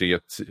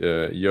 konkret,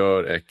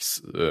 gör X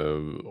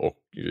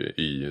och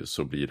Y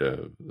så blir det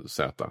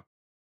Z.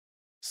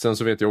 Sen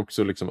så vet jag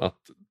också liksom att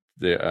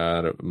det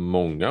är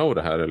många, och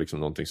det här är liksom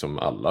någonting som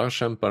alla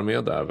kämpar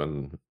med,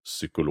 även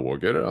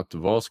psykologer, att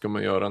vad ska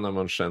man göra när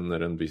man känner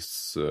en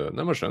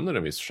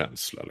viss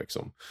känsla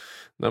liksom.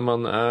 När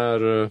man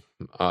är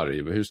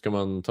arg, hur ska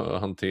man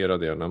hantera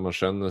det? När man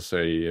känner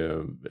sig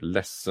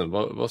ledsen,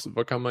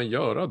 vad kan man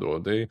göra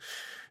då?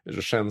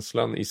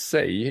 Känslan i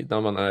sig,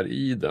 när man är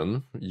i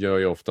den, gör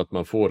ju ofta att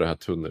man får det här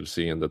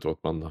tunnelseendet och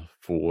att man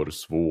får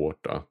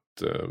svårt att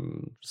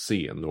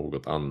se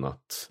något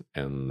annat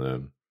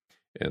än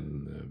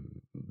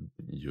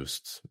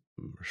just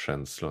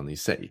känslan i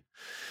sig.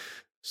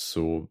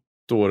 Så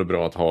då är det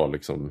bra att ha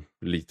liksom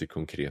lite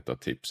konkreta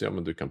tips. Ja,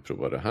 men du kan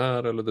prova det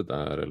här eller det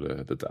där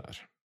eller det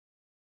där.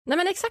 Nej,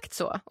 men exakt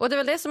så. Och det är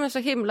väl det som är så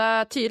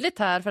himla tydligt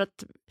här, för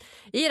att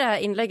i det här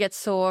inlägget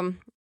så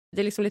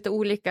det är liksom lite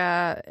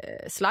olika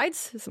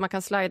slides som man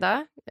kan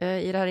slida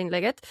i det här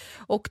inlägget.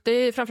 Och det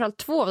är framförallt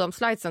 2 av de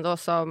slidesen då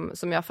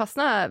som jag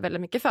fastnar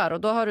väldigt mycket för.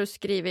 Och då har du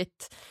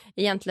skrivit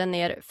egentligen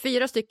ner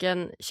 4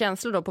 stycken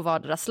känslor då på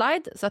vardera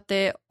slide. Så att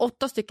det är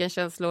 8 stycken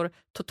känslor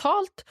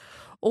totalt.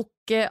 Och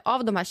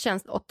av de här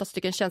 8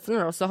 stycken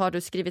känslorna då, så har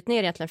du skrivit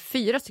ner egentligen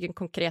 4 stycken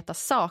konkreta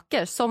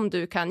saker som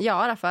du kan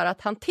göra för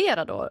att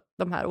hantera då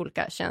de här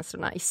olika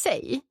känslorna i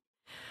sig.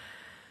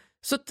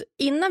 Så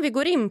innan vi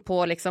går in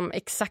på liksom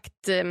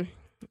exakt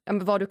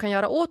vad du kan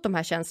göra åt de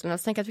här känslorna,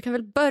 så tänker jag att vi kan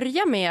väl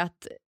börja med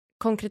att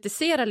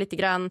konkretisera lite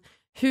grann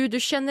hur du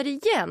känner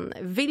igen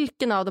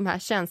vilken av de här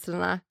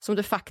känslorna som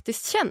du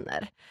faktiskt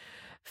känner.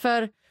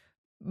 För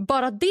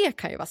bara det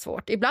kan ju vara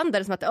svårt. Ibland är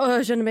det som att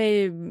jag känner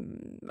mig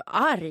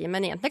arg,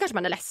 men egentligen kanske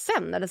man är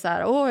ledsen. Eller så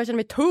här, jag känner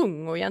mig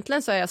tung och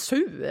egentligen så är jag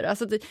sur.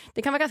 Alltså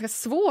det kan vara ganska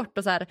svårt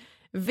att så här,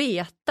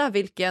 veta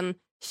vilken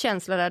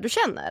känsla det är du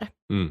känner.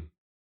 Mm.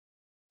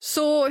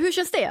 Så hur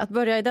känns det att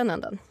börja i den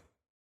änden?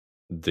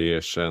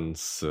 Det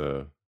känns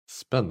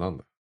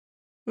spännande.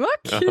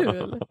 Vad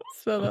kul!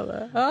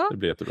 Spännande. Ja. Det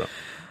blir jättebra.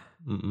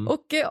 Mm.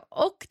 Och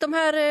de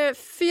här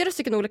 4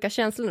 stycken olika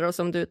känslorna då,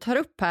 som du tar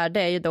upp här,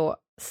 det är ju då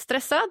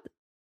stressad,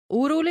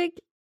 orolig,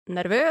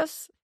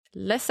 nervös,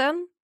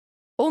 ledsen,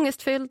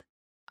 ångestfylld,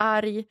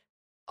 arg,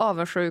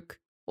 avundsjuk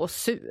och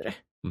sur.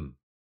 Mm.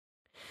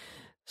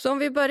 Så om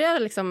vi börjar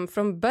liksom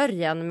från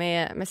början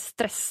med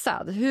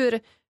stressad. Hur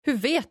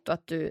vet du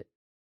att du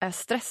är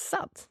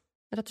stressad?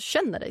 Eller att du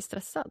känner dig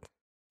stressad?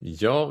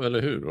 Ja,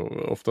 eller hur?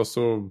 Och ofta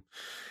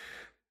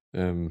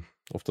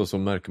så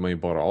märker man ju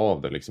bara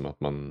av det liksom, att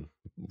man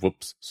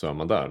så är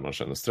man där, man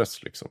känner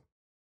stress liksom.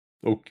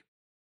 Och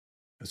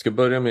jag ska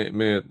börja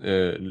med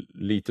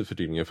lite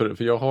förtydningar,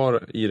 för jag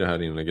har i det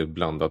här inlägget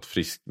blandat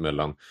friskt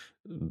mellan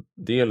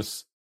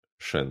dels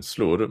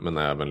känslor, men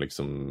även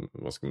liksom,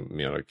 vad ska man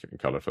mer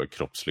kalla för,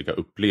 kroppsliga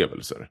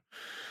upplevelser.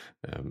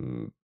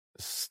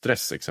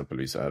 Stress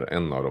exempelvis är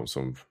en av dem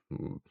som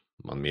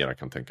man mera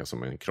kan tänka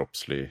som en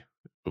kroppslig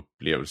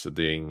upplevelse.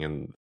 Det är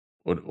ingen,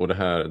 och det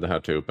här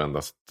tar jag upp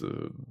endast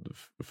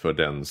för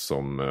den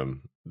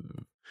som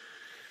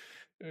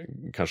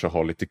kanske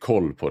har lite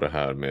koll på det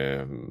här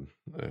med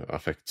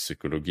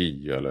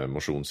affektpsykologi eller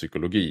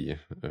emotionspsykologi.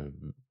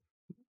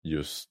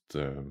 Just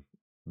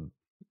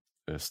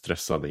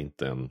stressad är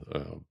inte en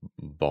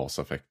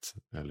basaffekt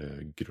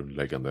eller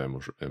grundläggande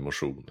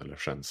emotion eller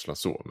känsla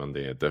så, men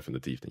det är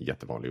definitivt en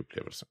jättevanlig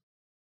upplevelse.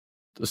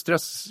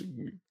 Stress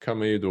kan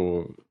man ju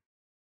då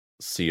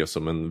se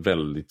som en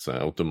väldigt så här,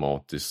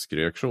 automatisk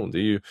reaktion. Det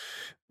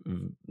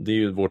är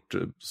ju vårt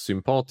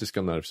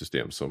sympatiska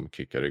nervsystem som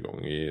kickar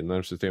igång. I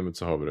nervsystemet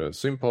så har vi det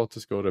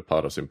sympatiska och det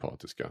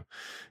parasympatiska.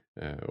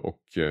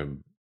 Och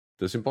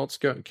det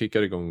sympatiska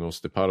kickar igång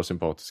oss, det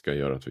parasympatiska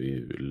gör att vi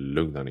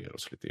lugnar ner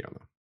oss lite grann.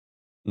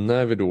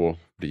 När vi då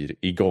blir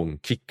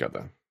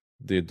igångkickade,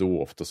 det är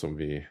då ofta som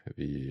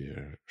vi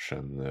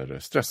känner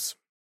stress.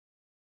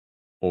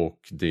 Och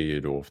det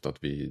är då ofta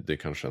att det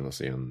kan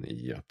kännas igen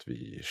i att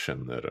vi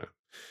känner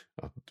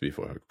att vi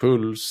får hög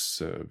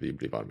puls, vi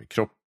blir varm i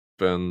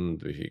kroppen,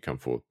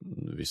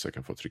 vissa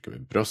kan få tryck över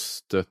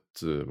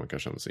bröstet, man kan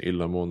känna sig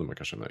illamående, man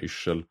kan känna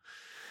yrsel.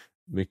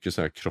 Mycket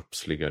så här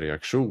kroppsliga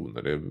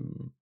reaktioner.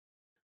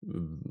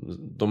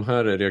 De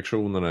här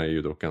reaktionerna är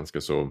ju dock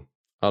ganska så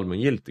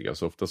allmängiltiga,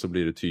 så ofta så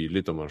blir det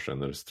tydligt om man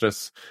känner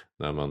stress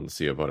när man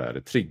ser vad det är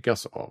det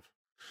triggas av.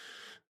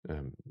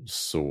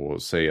 Så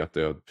säg att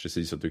det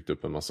precis har dykt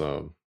upp en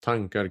massa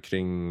tankar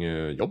kring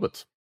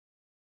jobbet.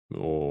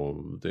 Och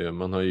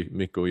man har ju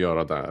mycket att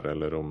göra där,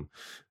 eller om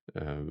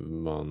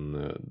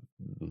man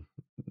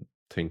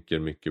tänker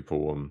mycket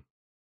på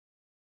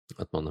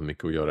att man har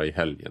mycket att göra i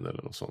helgen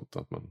eller något sånt,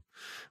 att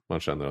man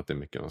känner att det är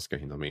mycket man ska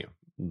hinna med.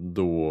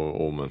 Då,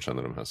 om man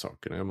känner de här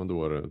sakerna, ja, men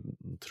då är det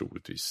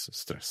troligtvis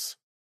stress.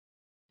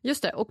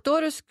 Just det, och då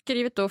har du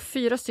skrivit då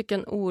 4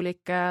 stycken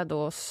olika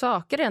då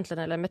saker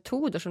egentligen, eller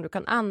metoder som du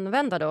kan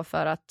använda då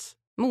för att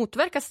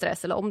motverka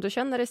stress, eller om du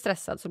känner dig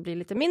stressad så blir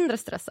lite mindre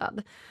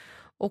stressad.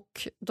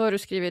 Och då har du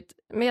skrivit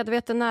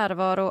medveten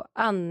närvaro,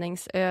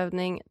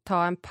 andningsövning,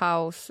 ta en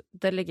paus,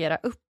 delegera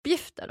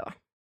uppgifter då.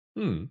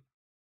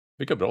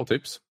 Vilka bra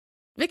tips.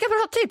 Vilka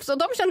bra tips, och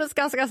de kändes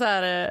ganska så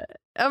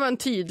här,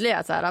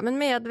 tydliga så här, men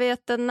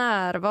medveten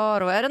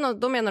närvaro, är det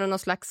då menar du någon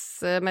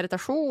slags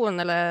meditation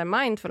eller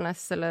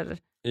mindfulness eller?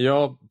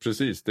 Ja,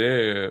 precis, det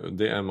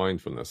är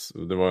mindfulness.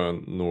 Det var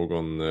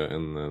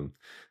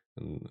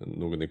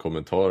någon i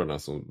kommentarerna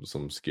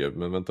som skrev,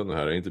 men vänta nu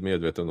här, är inte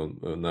medveten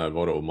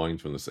närvaro och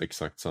mindfulness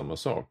exakt samma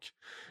sak?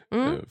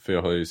 För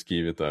jag har ju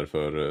skrivit där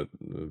för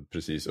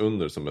precis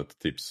under som ett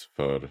tips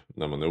för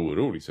när man är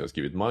orolig, så jag har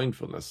skrivit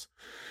mindfulness.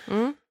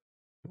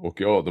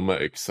 Och ja, de är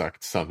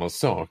exakt samma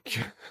sak.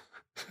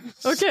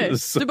 Okej,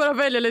 du bara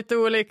väljer lite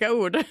olika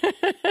ord.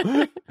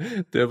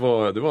 Det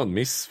var en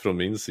miss från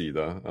min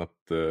sida.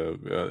 Att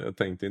jag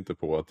tänkte inte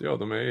på att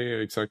de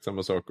är exakt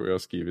samma sak och jag har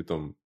skrivit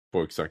dem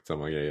på exakt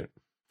samma grejer.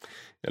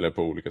 Eller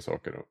på olika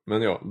saker då.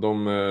 Men ja,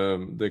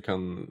 det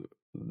kan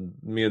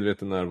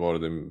medveten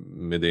närvaro,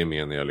 med det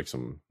menar jag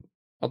liksom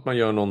att man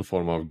gör någon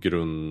form av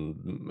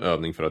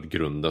övning för att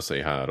grunda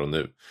sig här och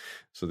nu.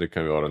 Så det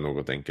kan vara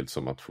något enkelt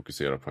som att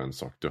fokusera på en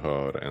sak du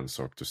hör, en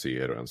sak du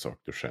ser och en sak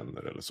du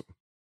känner eller så.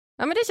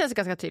 Ja, men det känns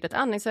ganska tydligt.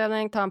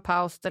 Andningsövning, ta en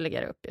paus,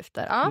 delegera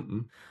uppgifter. Ja.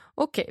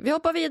 Okej, vi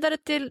hoppar vidare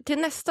till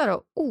nästa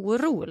då.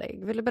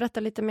 Orolig. Vill du berätta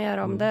lite mer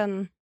om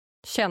den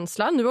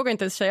känslan? Nu vågar jag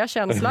inte säga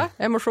känsla,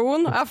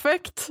 emotion,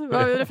 affekt.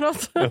 Vad är det för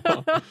något?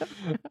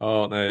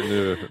 Nej,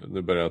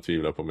 nu börjar jag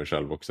tvivla på mig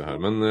själv också här.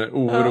 Men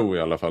oro i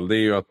alla fall, det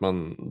är ju att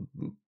man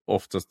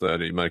oftast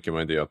där märker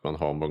man det att man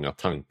har många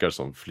tankar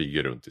som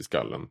flyger runt i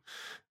skallen.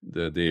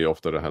 Det är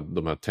ofta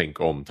de här tänk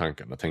om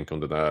tankarna. Tänk om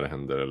det där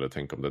händer, eller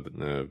tänk om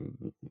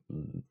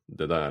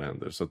det där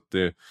händer. Så att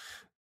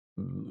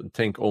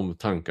tänk om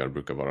tankar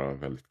brukar vara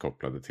väldigt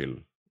kopplade till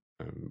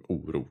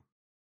oro.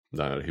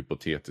 Det här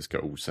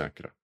hypotetiska,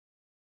 osäkra.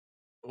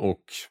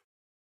 Och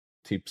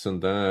tipsen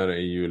där är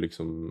ju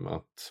liksom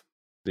att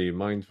det är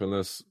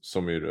mindfulness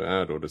som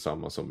är då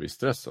detsamma som vid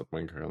stress, att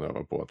man kan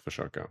öva på att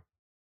försöka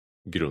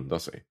grunda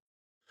sig.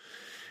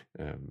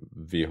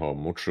 Vi har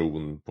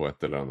motion på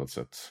ett eller annat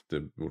sätt.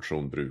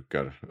 Motion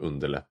brukar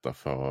underlätta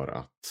för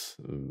att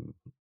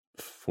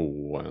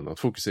få en att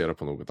fokusera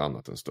på något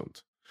annat en stund.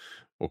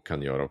 Och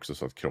kan göra också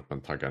så att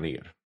kroppen taggar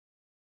ner.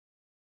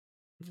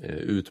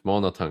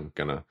 Utmana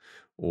tankarna.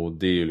 Och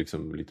det är ju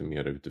liksom lite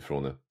mer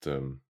utifrån ett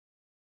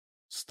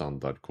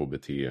standard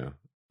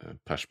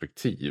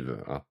KBT-perspektiv.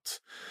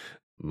 Att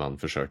man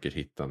försöker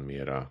hitta en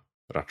mera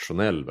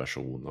rationell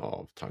version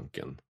av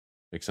tanken.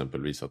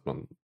 Exempelvis att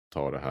man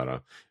tar det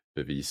här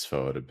bevis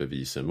för,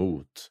 bevis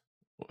emot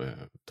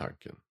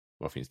tanken.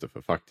 Vad finns det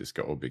för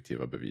faktiska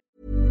objektiva bevis?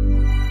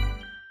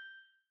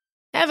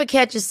 Ever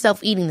catch yourself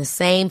eating the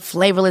same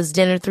flavorless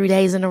dinner 3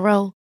 days in a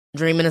row?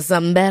 Dreaming of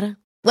something better?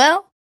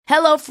 Well,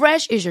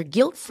 HelloFresh is your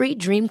guilt-free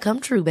dream come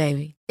true,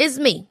 baby. It's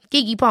me,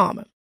 Keke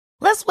Palmer.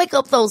 Let's wake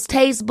up those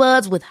taste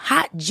buds with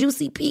hot,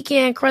 juicy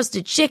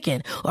pecan-crusted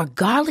chicken or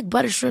garlic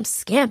butter shrimp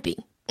scampi.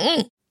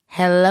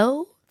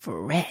 Hello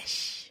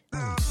Fresh.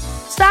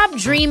 Stop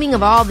dreaming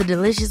of all the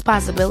delicious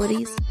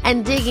possibilities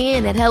and dig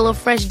in at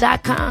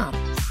HelloFresh.com.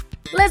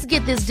 Let's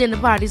get this dinner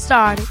party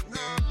started.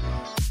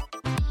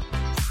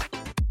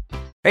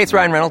 Hey, it's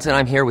Ryan Reynolds, and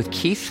I'm here with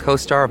Keith,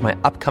 co-star of my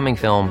upcoming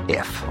film,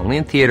 If, only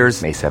in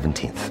theaters May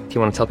 17th. Do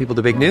you want to tell people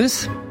the big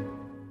news?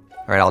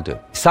 All right, I'll do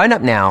it. Sign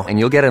up now and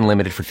you'll get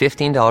unlimited for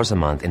 $15 a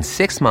month and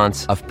 6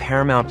 months of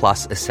Paramount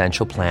Plus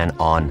Essential Plan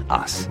on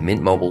us.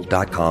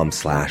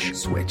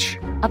 Mintmobile.com/switch.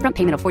 Upfront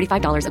payment of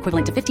 $45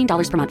 equivalent to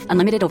 $15 per month.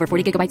 Unlimited over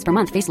 40 gigabytes per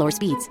month. Face lower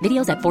speeds.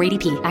 Videos at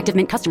 480p. Active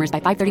Mint customers by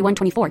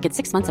 531.24 get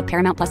 6 months of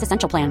Paramount Plus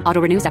Essential Plan.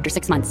 Auto renews after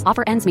 6 months.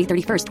 Offer ends May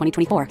 31st,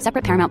 2024.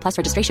 Separate Paramount Plus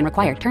registration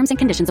required. Terms and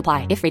conditions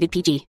apply if rated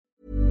PG.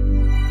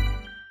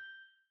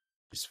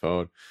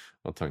 För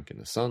att tanken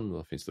är sann,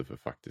 vad finns det för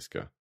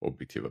faktiska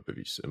objektiva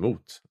bevis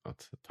emot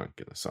att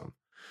tanken är sann?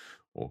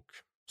 Och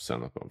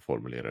sen att man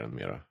formulerar en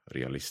mer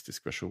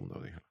realistisk version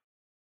av det hela.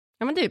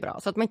 Ja, men det är ju bra,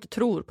 så att man inte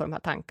tror på de här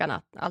tankarna.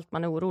 Att allt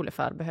man är orolig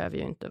för behöver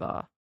ju inte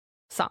vara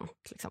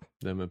sant. Liksom.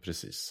 Nej, men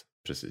precis.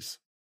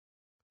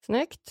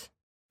 Snyggt.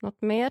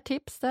 Något mer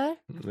tips där?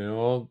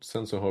 Ja,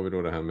 sen så har vi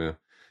då det här med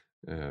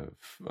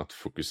att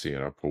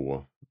fokusera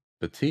på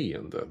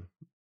beteende.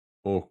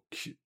 Och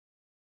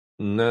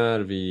när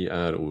vi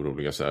är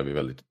oroliga så är vi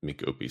väldigt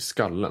mycket uppe i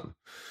skallen.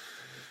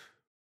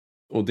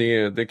 Och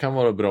det kan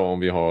vara bra om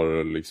vi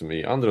har liksom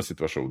i andra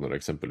situationer,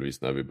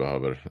 exempelvis när vi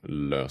behöver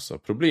lösa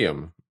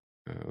problem,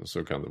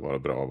 så kan det vara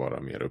bra att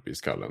vara mer uppe i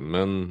skallen.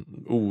 Men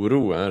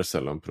oro är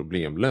sällan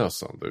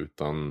problemlösande,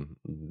 utan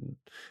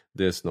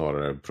det är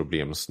snarare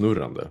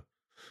problemsnurrande.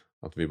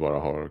 Att vi bara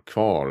har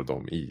kvar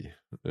dem i.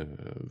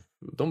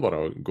 De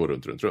bara går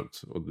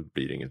runt och det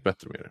blir inget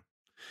bättre med det.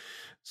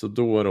 Så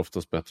då är det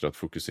oftast bättre att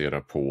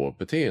fokusera på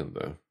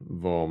beteende.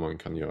 Vad man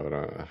kan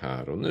göra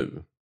här och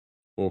nu.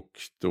 Och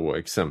då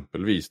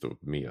exempelvis då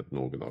med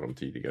någon av de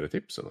tidigare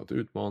tipsen. Att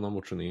utmana,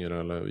 motionera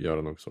eller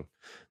göra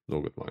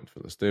något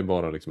mindfulness. Det är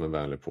bara liksom en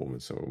vänlig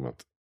påminnelse om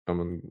att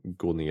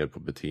gå ner på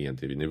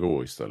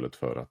beteendenivå istället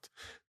för att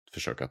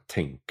försöka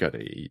tänka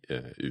dig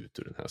ut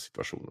ur den här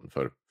situationen.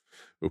 För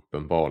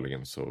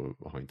uppenbarligen så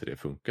har inte det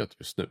funkat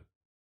just nu.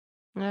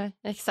 Nej,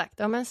 exakt.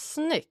 Ja, men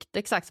snyggt.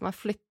 Exakt, så man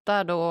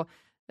flyttar då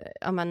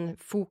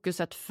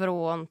fokuset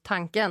från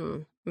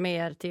tanken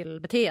mer till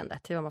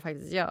beteendet, till vad man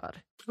faktiskt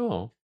gör.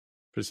 Ja,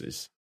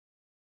 precis.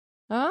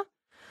 Ja,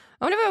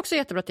 men det var också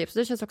jättebra tips.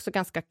 Det känns också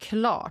ganska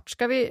klart.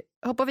 Ska vi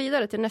hoppa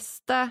vidare till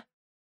nästa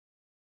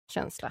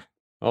känsla?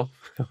 Ja,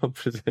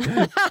 precis.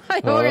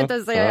 Jag vågar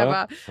inte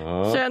säga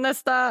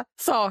nästa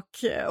sak,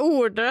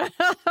 ord,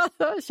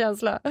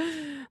 känsla.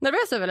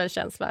 Nervös är väl en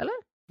känsla, eller?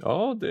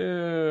 Ja,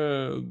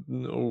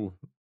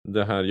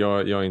 det här,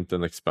 jag är inte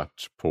en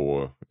expert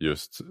på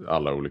just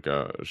alla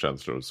olika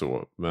känslor och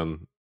så,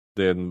 men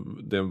det är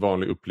en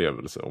vanlig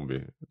upplevelse,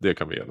 det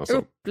kan vi enas om.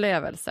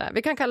 Upplevelse,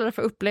 vi kan kalla det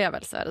för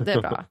upplevelser, det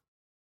är bra.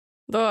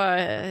 Då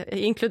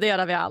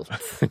inkluderar vi allt.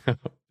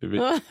 Det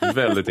är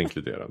väldigt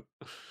inkluderande.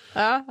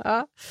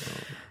 Ja,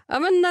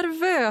 men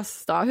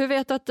nervös då? Hur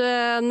vet du att du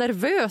är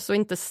nervös och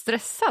inte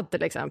stressad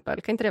till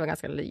exempel? Kan inte det vara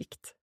ganska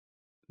likt?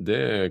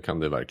 Det kan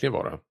det verkligen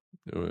vara.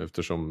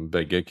 Eftersom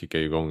bägge kickar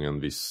igång en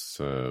viss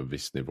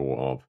nivå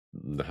av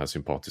det här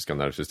sympatiska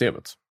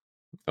nervsystemet.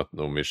 Att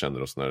om vi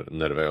känner oss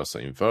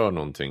nervösa inför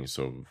någonting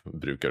så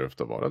brukar det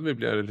ofta vara att vi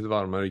blir lite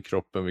varmare i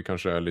kroppen. Vi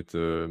kanske är lite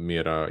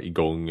mera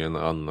igång än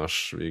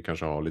annars. Vi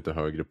kanske har lite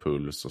högre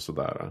puls och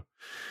sådär.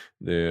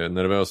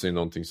 Nervös är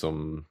någonting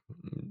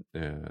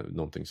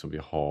som vi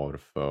har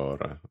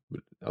för,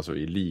 alltså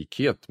i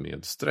likhet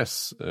med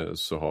stress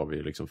så har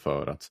vi liksom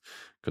för att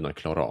kunna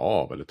klara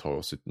av eller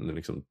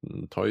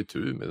ta itu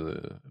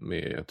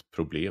med ett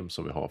problem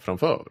som vi har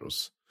framför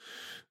oss.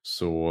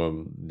 Så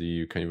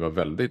det kan ju vara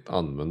väldigt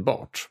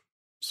användbart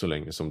så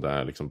länge som det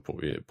är liksom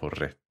på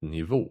rätt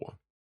nivå.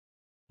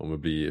 Om vi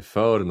blir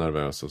för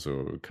nervösa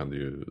så kan det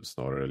ju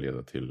snarare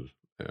leda till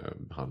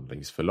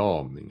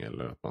handlingsförlamning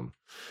eller att man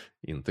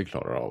inte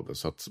klarar av det.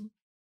 Så att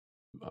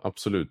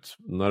absolut,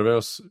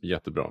 nervös,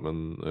 jättebra,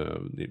 men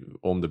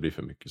om det blir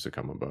för mycket så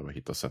kan man behöva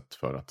hitta sätt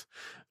för att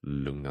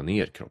lugna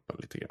ner kroppen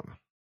lite grann.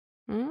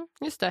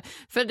 Just det,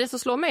 för det som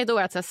slår mig då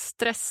är att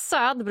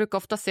stressad brukar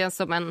ofta ses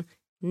som en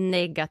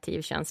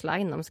negativ känsla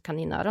inom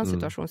kaninöron,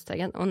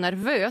 situationstecken, och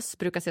nervös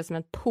brukar ses som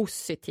en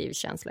positiv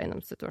känsla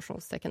inom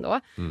situationstecken då.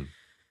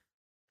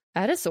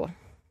 Är det så?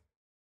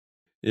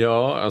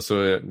 Ja, alltså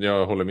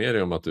jag håller med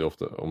dig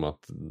om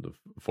att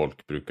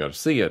folk brukar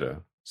se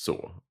det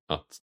så,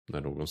 att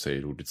när någon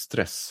säger ordet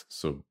stress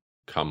så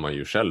kan man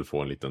ju själv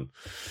få en liten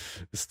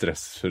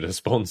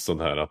stressrespons sån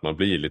här, att man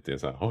blir lite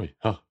så här, oj,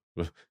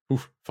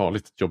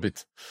 farligt,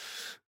 jobbigt.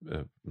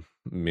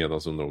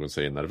 Medan som någon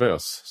säger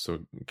nervös så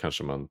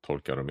kanske man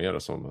tolkar det mer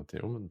som att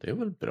men det är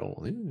väl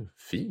bra, det är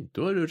fint,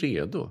 då är du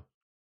redo.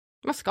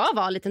 Man ska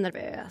vara lite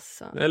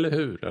nervös.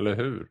 Eller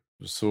hur?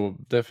 Så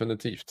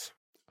definitivt.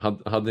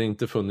 Hade det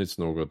inte funnits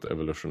något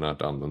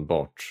evolutionärt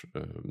användbart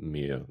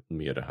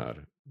med det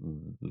här,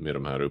 med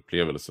de här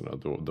upplevelserna,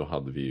 då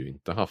hade vi ju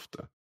inte haft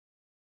det.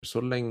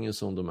 Så länge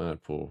som de är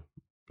på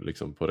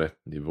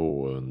rätt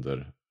nivå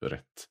under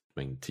rätt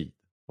mängd tid.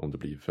 Om det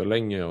blir för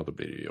länge, då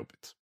blir det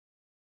jobbigt.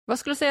 Vad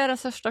skulle du säga är den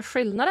största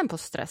skillnaden på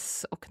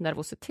stress och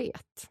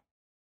nervositet?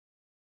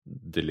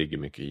 Det ligger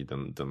mycket i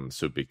den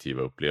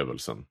subjektiva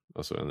upplevelsen.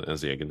 Alltså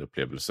ens egen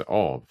upplevelse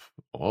av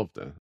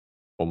det.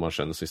 Om man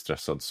känner sig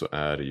stressad så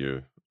är det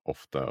ju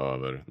ofta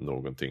över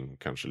någonting,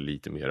 kanske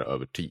lite mer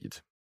över tid.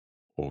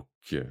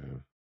 Och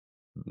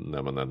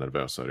när man är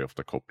nervös är det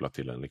ofta kopplat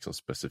till en liksom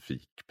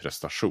specifik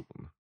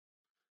prestation.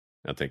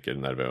 Jag tänker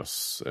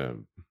nervös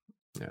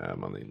är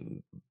man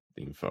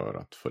inför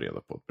att få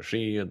reda på ett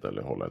besked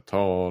eller hålla ett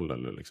tal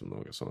eller liksom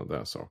några sådana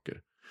där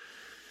saker.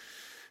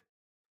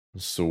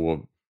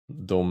 Så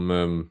de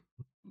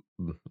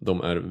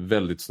är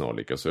väldigt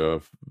snarlika,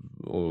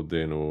 och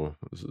det är nog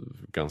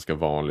ganska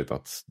vanligt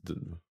att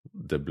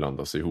det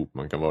blandas ihop.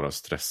 Man kan vara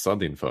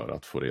stressad inför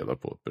att få reda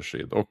på ett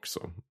besked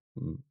också.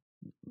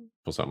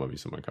 På samma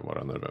vis som man kan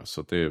vara nervös.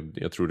 Så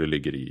jag tror det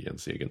ligger i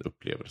ens egen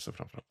upplevelse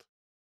framförallt.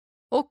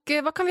 Och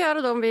vad kan vi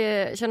göra då om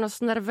vi känner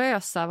oss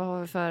nervösa? Vad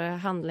har vi för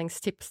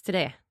handlingstips till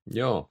det?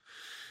 Ja,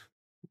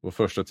 och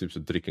första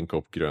tipset, drick en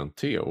kopp grönt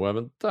te. Och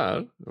även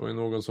där var det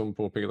någon som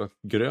påpekade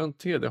att grönt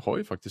te, det har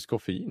ju faktiskt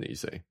koffein i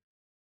sig.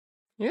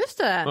 Just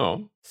det,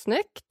 ja.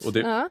 Snyggt. Och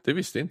det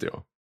visste inte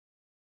jag.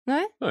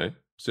 Nej,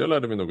 så jag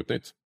lärde mig något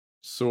nytt.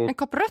 Så... En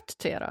kopp rött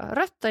te då?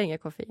 Rött är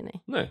inget koffein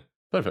i. Nej,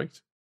 perfekt.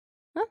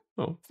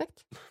 Ja.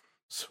 Snyggt.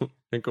 Så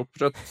en kopp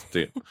rött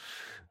te.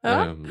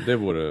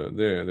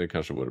 Det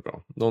kanske vore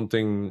bra.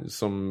 Någonting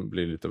som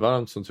blir lite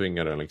varmt som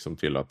tvingar en liksom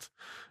till att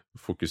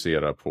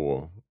fokusera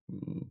på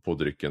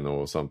drycken,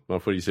 och samt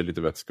man får i sig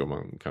lite vätska och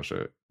man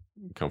kanske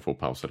kan få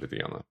pausa lite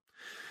grann.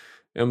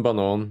 En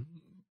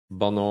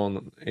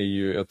banan är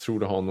ju, jag tror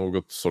det har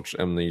något sorts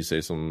ämne i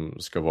sig som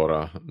ska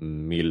vara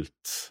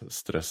milt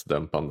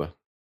stressdämpande,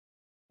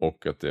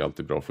 och att det är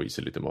alltid bra att få i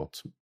sig lite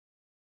mat.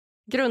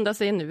 Grunda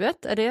sig i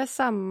nuet, är det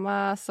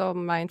samma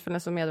som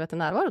mindfulness och medveten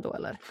närvaro då,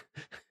 eller?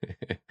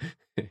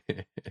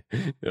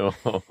 Ja.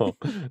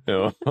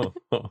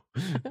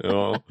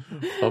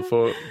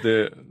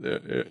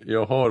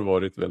 Jag har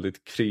varit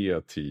väldigt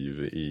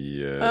kreativ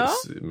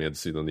med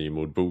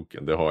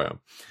synonymordboken, det har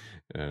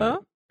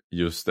jag.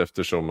 Just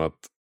eftersom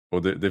att,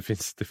 och det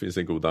finns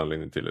en god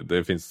anledning till det.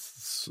 Det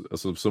finns,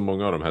 alltså, så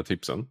många av de här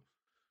tipsen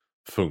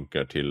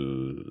funkar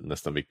till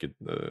nästan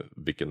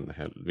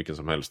vilken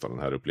som helst av den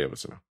här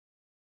upplevelserna.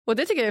 Och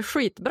det tycker jag är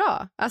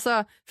skitbra.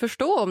 Alltså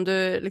förstå om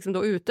du liksom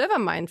då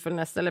utövar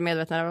mindfulness eller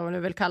medvetenhet, vad man nu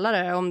vill kalla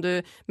det, om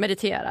du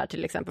mediterar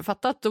till exempel.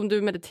 Fatta att om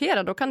du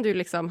mediterar, då kan du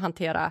liksom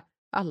hantera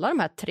alla de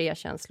här 3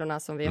 känslorna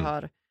som vi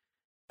har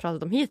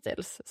pratat om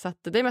hittills. Så att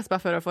det är mest bara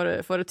för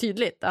att få det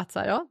tydligt att så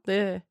här, ja,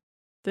 det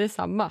är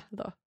samma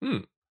då.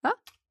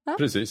 Ja?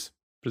 Precis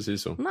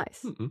så.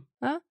 Nice.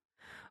 Ja.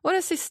 Och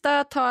den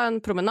sista, ta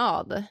en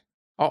promenad.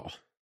 Ja,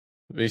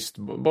 visst,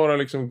 bara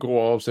liksom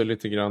gå av sig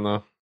lite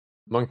grann.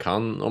 Man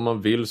kan, om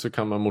man vill, så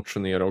kan man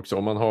motionera också.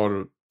 Om man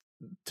har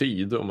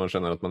tid, om man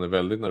känner att man är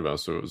väldigt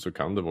nervös, så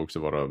kan det också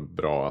vara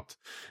bra att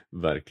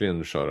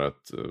verkligen köra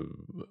ett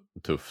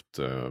tufft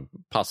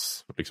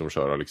pass. Liksom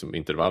köra liksom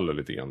intervaller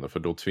lite grann. För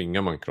då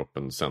tvingar man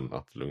kroppen sen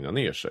att lugna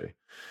ner sig.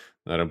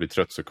 När den blir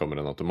trött så kommer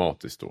den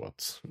automatiskt då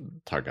att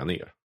tagga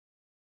ner.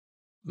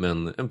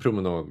 Men en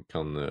promenad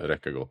kan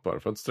räcka gott bara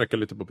för att sträcka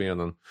lite på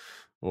benen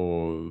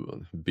och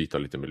byta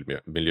lite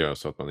miljö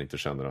så att man inte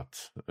känner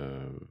att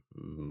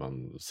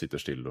man sitter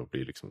still och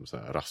blir liksom så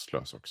här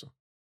rastlös också.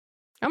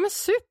 Ja, men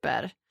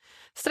super!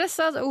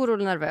 Stressad,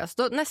 orolig, nervös.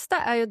 Nästa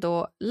är ju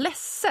då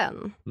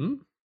ledsen.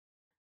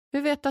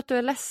 Hur vet du att du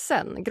är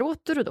ledsen?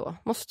 Gråter du då?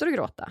 Måste du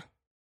gråta?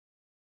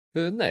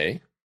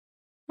 Nej.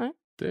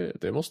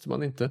 Det måste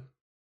man inte.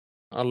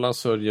 Alla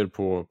sörjer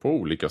på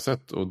olika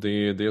sätt, och det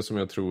är det som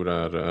jag tror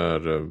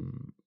är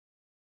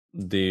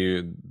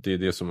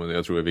det som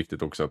jag tror är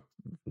viktigt också att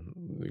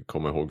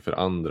komma ihåg för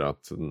andra,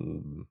 att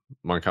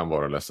man kan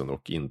vara ledsen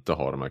och inte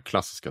ha de här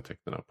klassiska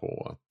tecknen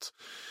på att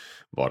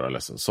vara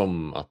ledsen,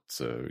 som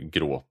att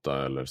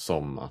gråta eller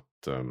som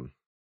att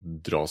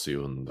dra sig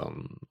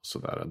undan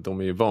sådär. De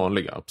är ju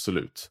vanliga,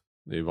 absolut.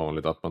 Det är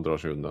vanligt att man drar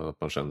sig undan,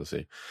 att man känner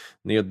sig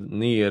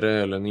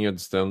nere eller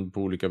nedstämd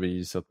på olika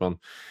vis, att man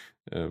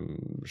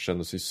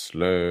känner sig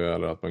slö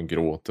eller att man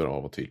gråter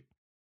av och till.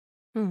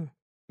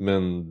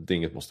 Men det är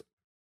inget måste.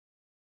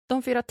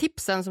 De 4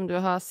 tipsen som du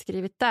har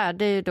skrivit där,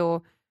 det är ju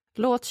då: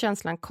 låt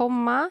känslan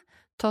komma,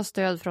 ta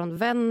stöd från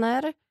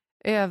vänner,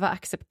 öva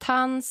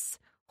acceptans,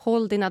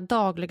 håll dina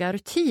dagliga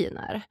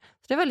rutiner.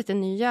 Så det var lite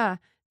nya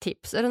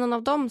tips. Är det någon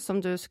av dem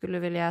som du skulle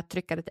vilja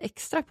trycka lite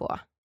extra på?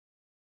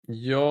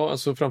 Ja,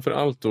 alltså framför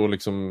allt då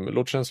liksom,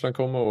 låt känslan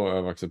komma och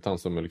öva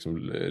acceptans, som är liksom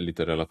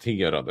lite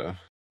relaterade.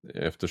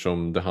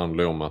 Eftersom det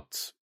handlar om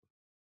att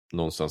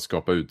någonstans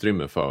skapa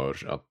utrymme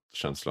för att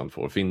känslan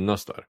får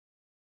finnas där.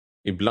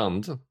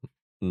 Ibland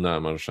när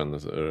man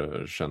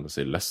känner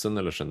sig ledsen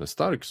eller känner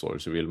stark sorg,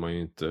 så vill man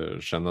ju inte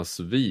kännas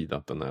vid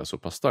att den är så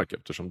pass stark,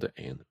 eftersom det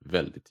är en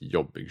väldigt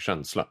jobbig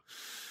känsla.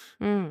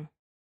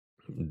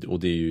 Och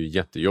det är ju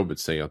jättejobbigt att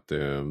säga att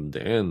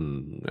det är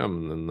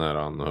en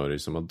nära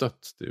anhörig som har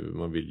dött.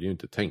 Man vill ju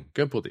inte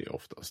tänka på det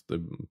oftast.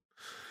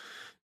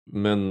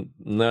 Men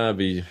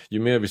ju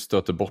mer vi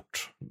stöter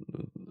bort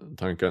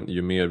tankar,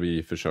 ju mer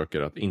vi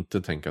försöker att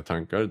inte tänka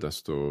tankar,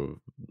 desto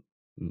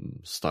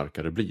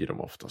starkare blir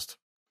de oftast.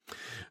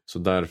 Så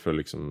därför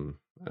liksom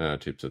är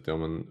tipset, ja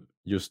men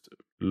just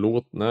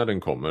när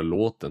den kommer,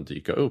 låt den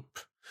dyka upp.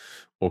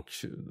 Och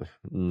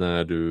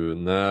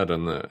när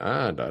den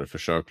är där,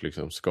 försök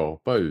liksom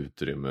skapa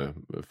utrymme,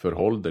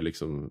 förhåll dig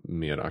liksom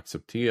mer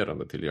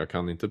accepterande till. Jag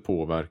kan inte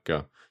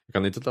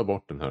ta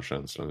bort den här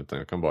känslan, utan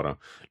jag kan bara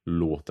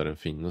låta den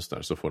finnas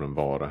där, så får den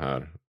vara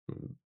här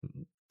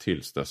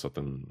tills dess att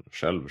den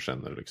själv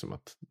känner liksom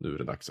att nu är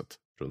det dags att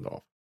runda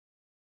av.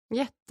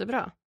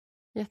 Jättebra.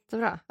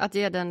 Jättebra. Att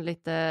ge den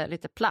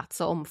lite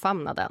plats och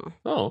omfamna den.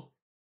 Ja.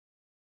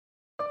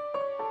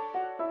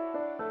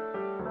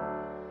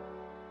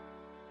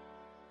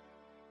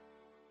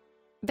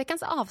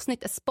 Veckans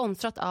avsnitt är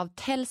sponsrat av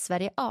Tell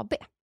Sverige AB.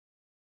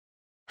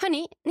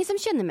 Hörni, ni som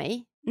känner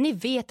mig, ni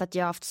vet att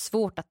jag har haft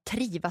svårt att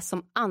trivas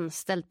som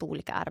anställd på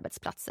olika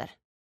arbetsplatser.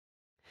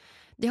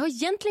 Det har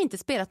egentligen inte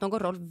spelat någon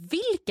roll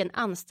vilken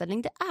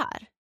anställning det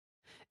är,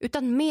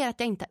 utan mer att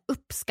jag inte har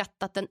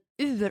uppskattat den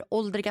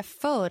uråldriga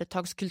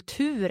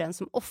företagskulturen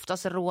som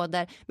oftast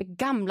råder, med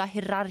gamla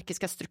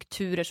hierarkiska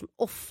strukturer som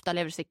ofta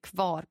lever sig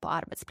kvar på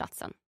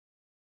arbetsplatsen.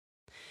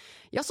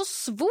 Jag har så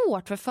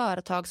svårt för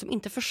företag som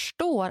inte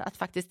förstår att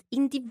faktiskt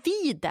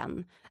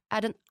individen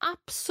är den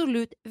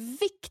absolut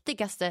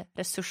viktigaste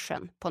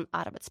resursen på en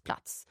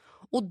arbetsplats.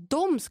 Och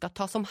de ska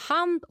tas om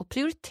hand och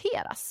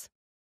prioriteras.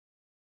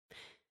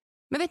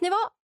 Men vet ni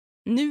vad?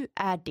 Nu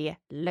är det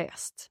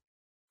löst.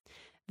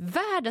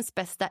 Världens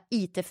bästa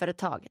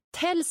IT-företag,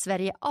 Tell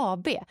Sverige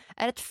AB,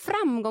 är ett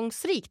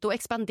framgångsrikt och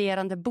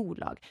expanderande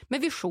bolag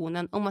med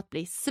visionen om att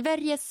bli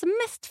Sveriges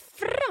mest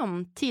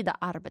framtida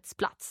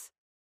arbetsplats.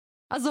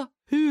 Alltså,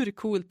 hur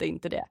coolt är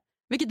inte det?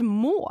 Vilket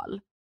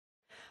mål!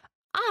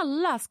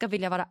 Alla ska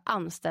vilja vara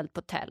anställd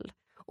på Tell.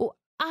 Och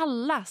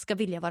alla ska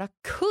vilja vara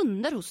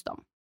kunder hos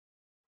dem.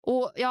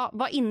 Och ja,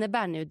 vad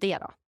innebär nu det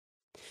då?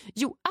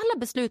 Jo, alla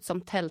beslut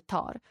som Tell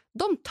tar,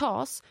 de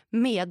tas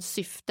med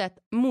syftet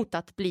mot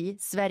att bli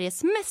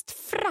Sveriges mest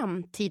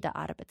framtida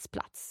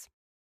arbetsplats.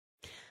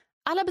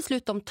 Alla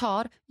beslut de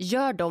tar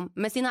gör de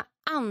med sina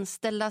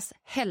anställdas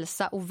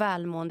hälsa och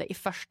välmående i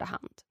första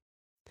hand.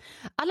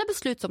 Alla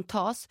beslut som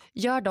tas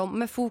gör de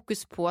med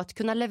fokus på att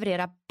kunna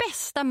leverera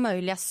bästa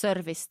möjliga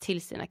service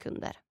till sina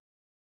kunder.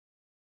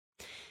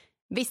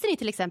 Visste ni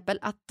till exempel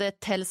att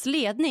Tells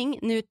ledning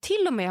nu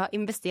till och med har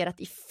investerat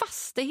i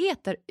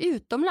fastigheter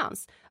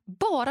utomlands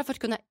bara för att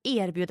kunna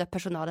erbjuda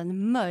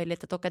personalen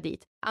möjlighet att åka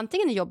dit,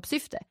 antingen i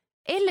jobbsyfte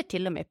eller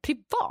till och med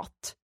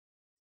privat?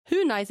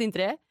 Hur nice är inte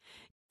det?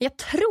 Jag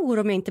tror,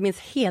 om jag inte minns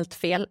helt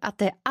fel, att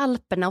det är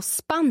Alperna och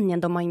Spanien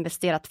de har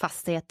investerat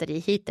fastigheter i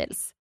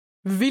hittills.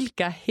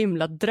 Vilka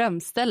himla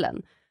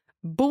drömställen!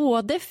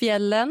 Både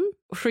fjällen,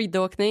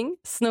 skidåkning,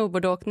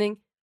 snowboardåkning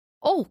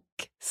och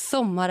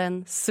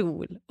sommaren,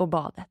 sol och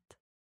badet.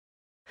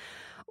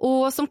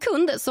 Och som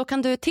kund så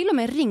kan du till och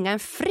med ringa en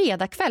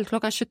fredagkväll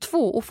klockan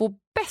 22 och få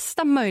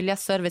bästa möjliga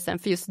servicen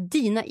för just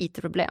dina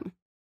IT-problem.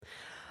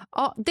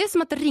 Ja, det är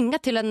som att ringa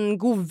till en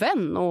god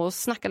vän och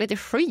snacka lite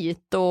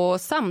skit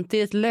och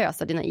samtidigt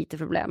lösa dina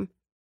IT-problem.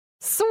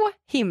 Så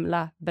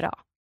himla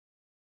bra!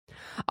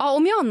 Ja,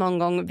 om jag någon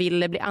gång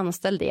vill bli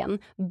anställd igen,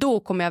 då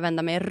kommer jag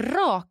vända mig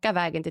raka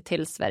vägen till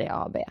Tell Sverige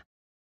AB.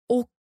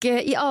 Och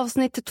i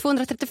avsnitt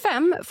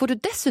 235 får du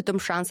dessutom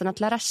chansen att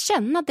lära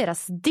känna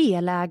deras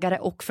delägare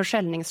och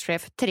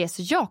försäljningschef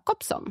Therese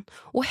Jakobsson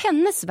och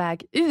hennes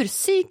väg ur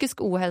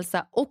psykisk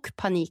ohälsa och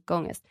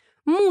panikångest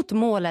mot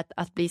målet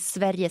att bli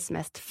Sveriges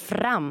mest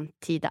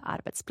framtida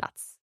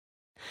arbetsplats.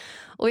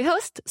 Och i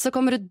höst så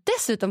kommer du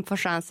dessutom få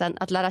chansen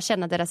att lära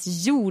känna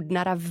deras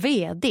jordnära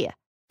vd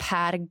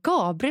Per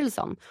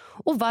Gabrielsson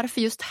och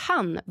varför just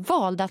han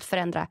valde att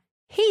förändra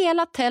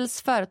hela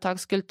Tells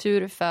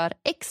företagskultur för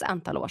x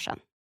antal år sedan.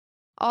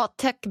 Ja,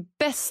 tack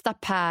bästa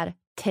Per,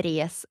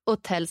 Therese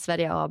och Tell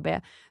Sverige AB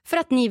för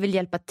att ni vill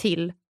hjälpa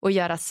till och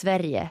göra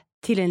Sverige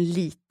till en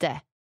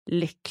lite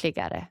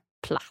lyckligare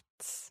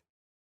plats.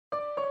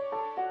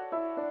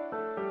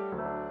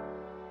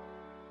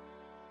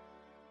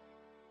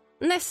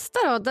 Nästa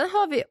då, den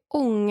har vi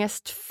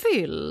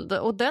ångestfylld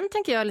och den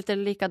tänker jag är lite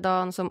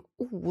likadan som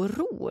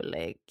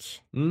orolig.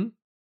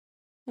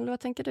 Eller vad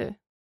tänker du?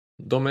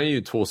 De är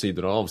ju två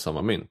sidor av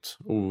samma mynt.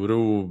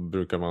 Oro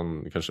brukar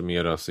man kanske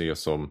mera se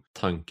som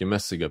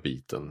tankemässiga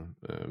biten,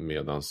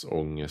 medans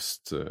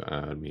ångest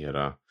är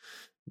mera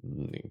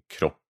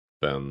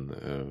kroppen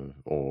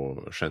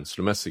och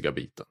känslomässiga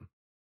biten.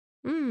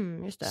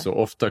 Just det. Så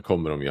ofta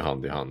kommer de ju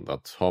hand i hand.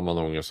 Att har man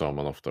ångest så har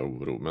man ofta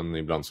oro. Men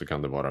ibland så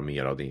kan det vara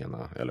mer av det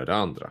ena eller det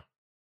andra.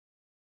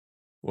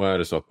 Och är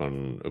det så att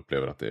man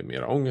upplever att det är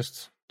mera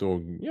ångest,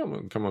 då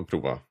kan man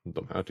prova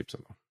de här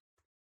tipsen då.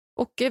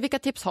 Och vilka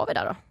tips har vi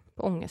där då?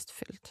 På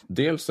ångestfyllt.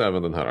 Dels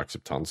även den här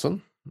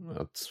acceptansen.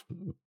 Att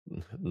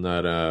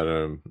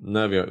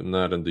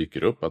när den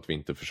dyker upp, att vi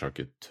inte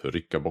försöker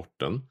trycka bort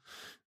den.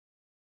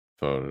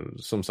 För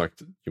som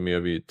sagt, ju mer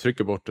vi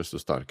trycker bort desto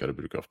starkare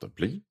brukar det ofta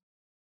bli.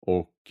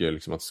 Och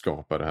liksom att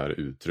skapa det här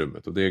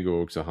utrymmet. Och det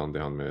går också hand i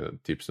hand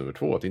med tips nummer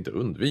 2, att inte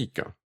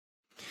undvika.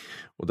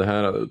 Och det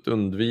här att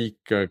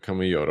undvika kan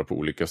man göra på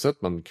olika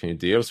sätt. Man kan ju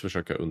dels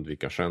försöka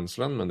undvika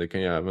känslan, men det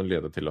kan ju även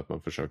leda till att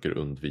man försöker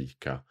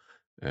undvika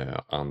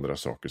andra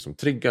saker som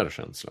triggar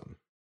känslan.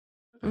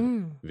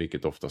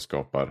 Vilket ofta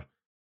skapar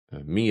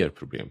mer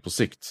problem på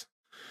sikt.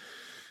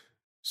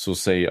 Så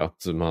säg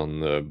att man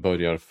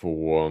börjar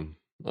få,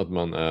 att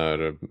man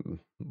är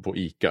på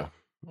ICA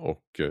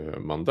och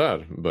man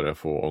där börjar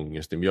få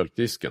ångest i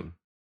mjölkdisken.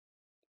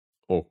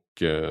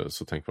 Och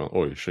så tänker man,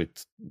 oj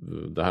shit,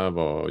 det här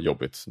var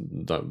jobbigt.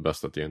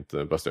 Bäst att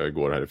jag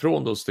går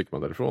härifrån, då sticker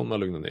man därifrån, man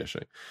lugnar ner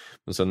sig.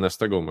 Men sen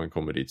nästa gång man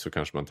kommer dit så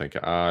kanske man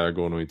tänker, jag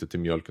går nog inte till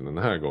mjölken den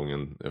här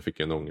gången. Jag fick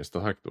en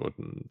ångestattack då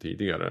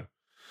tidigare.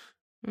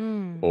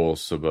 Och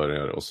så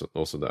börjar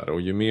och så där.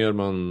 Och ju mer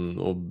man,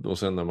 och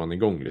sen när man är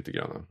igång lite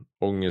grann.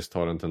 Ångest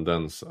har en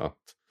tendens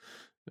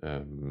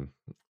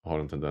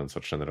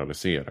att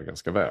generalisera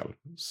ganska väl.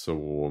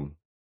 Så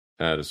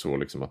är det så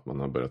liksom att man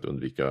har börjat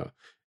undvika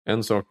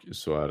en sak,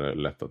 så är det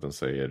lätt att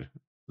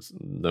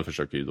den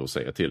försöker ju då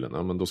säga till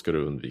en, men då ska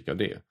du undvika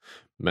det.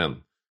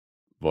 Men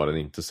vad den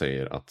inte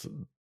säger, att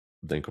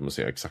den kommer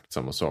säga exakt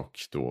samma sak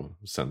då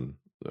sen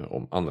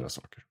om andra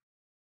saker.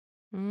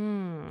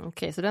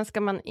 Okej, så den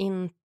ska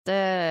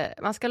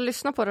man ska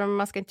lyssna på den, men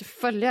man ska inte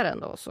följa den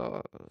då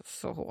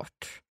så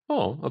hårt.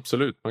 Ja,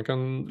 absolut. Man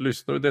kan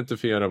lyssna och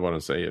identifiera vad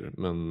den säger,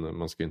 men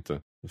man ska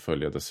inte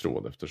följa dess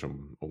råd,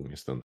 eftersom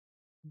ångesten,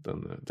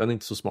 den är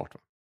inte så smart, va?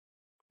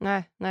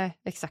 Nej,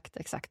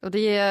 exakt. Och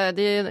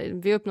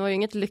vi uppnår ju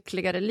inget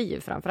lyckligare liv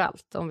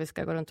framförallt om vi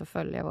ska gå runt och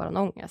följa våran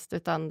ångest,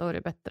 utan då är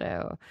det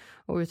bättre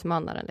att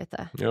utmana den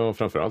lite. Ja,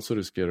 framförallt så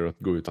riskerar du att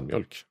gå utan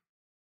mjölk.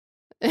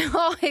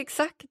 Ja,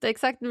 exakt.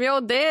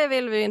 Ja, det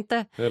vill vi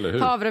inte. Eller hur?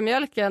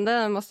 Havremjölken,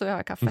 den måste vi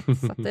ha i kaffet,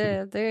 så att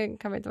det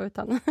kan vi inte vara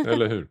utan.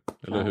 Eller hur?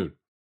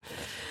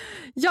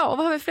 Ja, och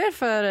vad har vi fler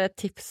för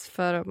tips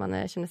för om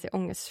man känner sig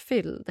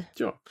ångestfylld?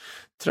 Ja,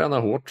 träna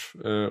hårt.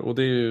 Och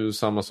det är ju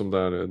samma som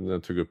där när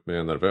jag tog upp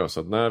med nervös.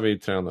 Att när vi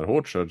tränar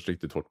hårt, så är det ett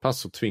riktigt hårt pass,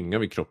 så tvingar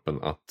vi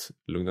kroppen att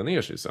lugna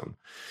ner sig sen.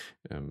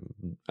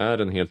 Är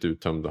den helt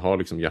uttömd, har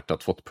liksom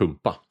hjärtat fått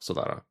pumpa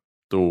sådär,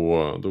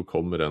 då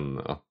kommer den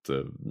att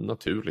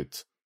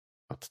naturligt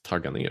att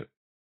tagga ner.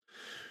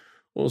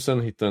 Och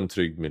sen hitta en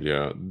trygg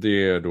miljö.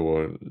 Det är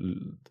då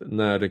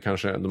när det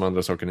kanske de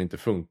andra sakerna inte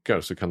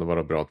funkar, så kan det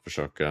vara bra att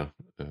försöka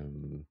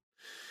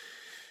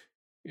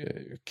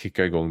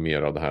kicka igång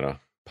mer av det här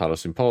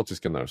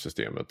parasympatiska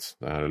nervsystemet.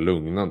 Det här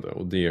lugnande.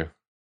 Och det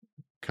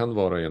kan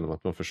vara genom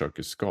att man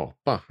försöker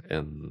skapa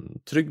en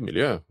trygg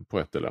miljö på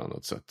ett eller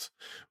annat sätt.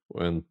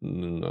 Och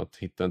att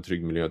hitta en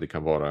trygg miljö, det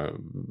kan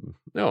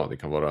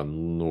vara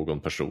någon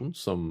person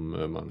som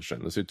man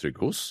känner sig trygg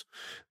hos.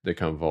 Det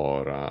kan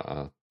vara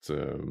att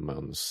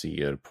man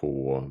ser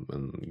på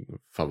en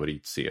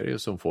favoritserie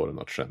som får en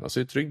att känna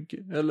sig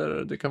trygg.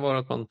 Eller det kan vara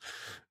att man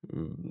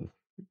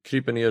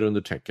kryper ner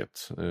under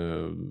täcket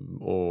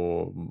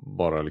och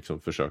bara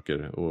liksom försöker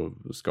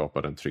att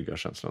skapa den trygga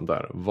känslan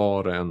där.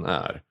 Var det än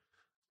är,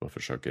 man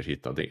försöker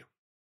hitta det.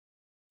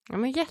 Ja,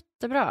 men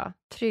jättebra.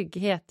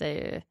 Trygghet är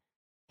ju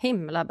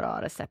himla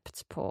bra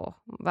recept på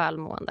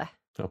välmående.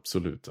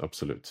 Absolut.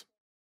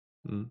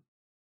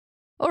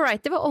 All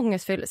right, det var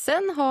ångestfylld.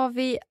 Sen har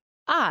vi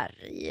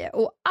arg.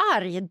 Och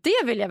arg,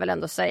 det vill jag väl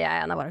ändå säga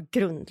är en av våra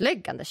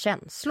grundläggande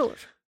känslor.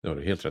 Det har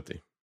du helt rätt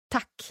i.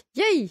 Tack.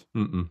 Yay!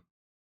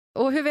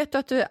 Och hur vet du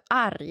att du är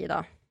arg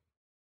då?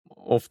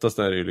 Oftast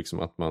är det ju liksom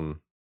att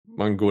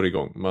man går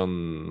igång.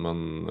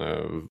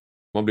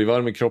 Man blir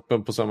varm i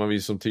kroppen på samma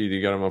vis som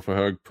tidigare. Man får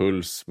hög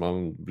puls.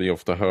 Man blir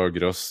ofta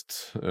hög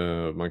röst.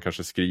 Man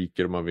kanske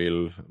skriker om man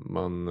vill.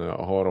 Man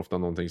har ofta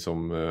någonting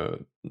som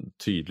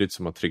tydligt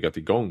som har triggat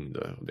igång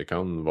det. Det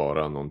kan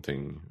vara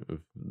någonting.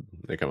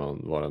 Det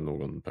kan vara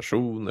någon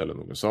person eller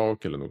någon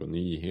sak eller någon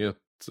nyhet.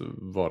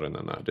 Vad det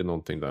än är. Det är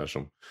någonting där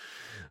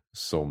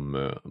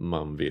som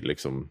man vill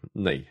liksom,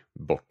 nej,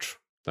 bort.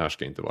 Det här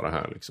ska inte vara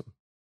här liksom.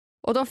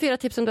 Och de 4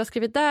 tipsen du har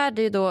skrivit där,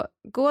 det är då: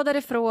 gå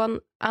därifrån,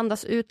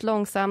 andas ut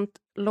långsamt,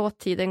 låt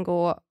tiden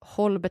gå,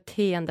 håll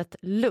beteendet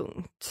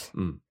lugnt.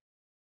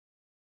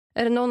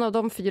 Är det någon av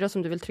de 4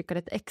 som du vill trycka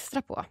lite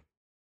extra på?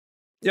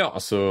 Ja,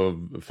 alltså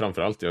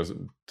framförallt jag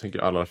tänker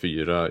alla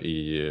 4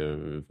 i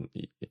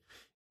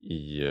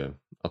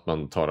att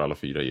man tar alla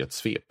 4 i ett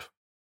svep.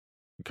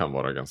 Kan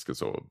vara ganska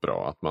så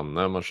bra att man,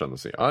 när man känner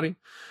sig arg,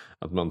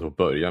 att man då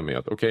börjar med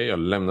att okej, jag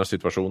lämnar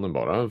situationen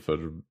bara,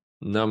 för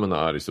när man är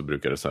arg så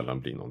brukar det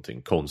sällan bli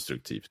någonting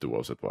konstruktivt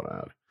oavsett vad det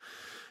är.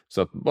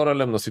 Så att bara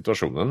lämna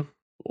situationen,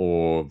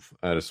 och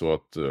är det så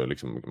att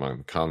liksom,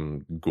 man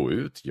kan gå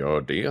ut,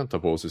 gör det, ta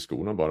på sig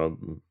skorna, bara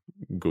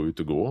gå ut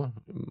och gå.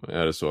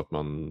 Är det så att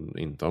man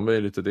inte har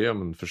möjlighet till det,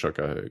 men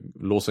försöka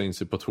låsa in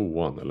sig på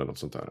toan eller något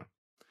sånt där.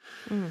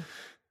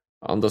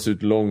 Andas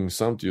ut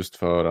långsamt just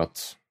för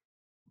att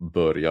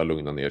börja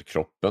lugna ner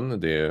kroppen.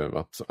 Det är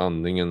att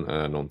andningen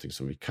är någonting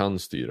som vi kan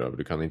styra över.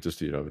 Du kan inte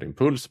styra över din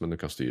puls, men du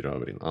kan styra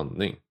över din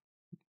andning.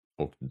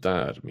 Och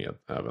därmed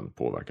även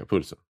påverka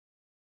pulsen.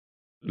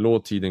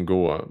 Låt tiden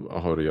gå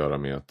har att göra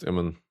med att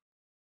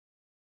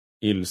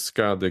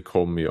ilska, det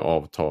kommer ju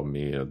avta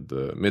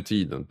med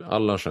tiden.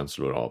 Alla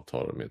känslor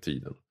avtar med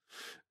tiden.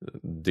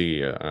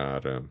 Det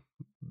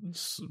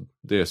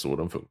är så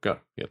de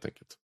funkar helt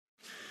enkelt.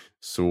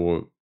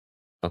 Så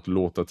att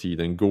låta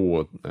tiden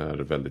gå är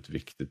väldigt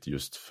viktigt,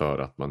 just för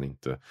att man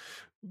inte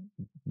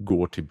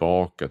går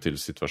tillbaka till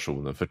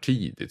situationen för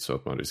tidigt så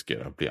att man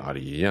riskerar att bli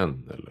arg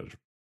igen eller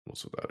något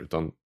sådär.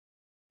 Utan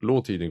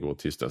låt tiden gå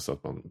tills dess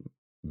att man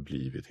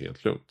blivit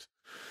helt lugnt.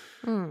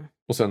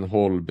 Och sen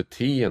håll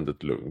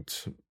beteendet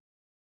lugnt.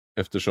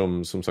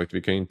 Eftersom som sagt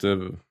vi kan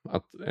inte,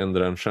 att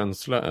ändra en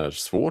känsla är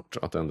svårt,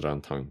 att ändra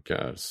en tanke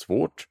är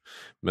svårt,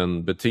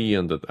 men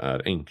beteendet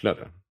är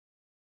enklare.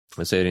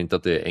 Jag säger inte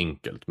att det är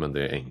enkelt, men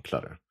det är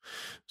enklare.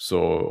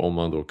 Så om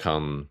man då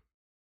kan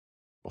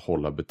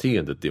hålla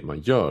beteendet, det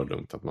man gör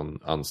lugnt, att man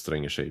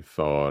anstränger sig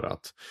för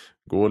att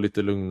gå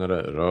lite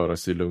lugnare, röra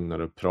sig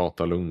lugnare,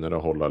 prata lugnare,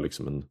 hålla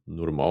liksom en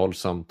normal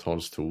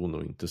samtalston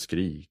och inte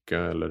skrika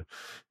eller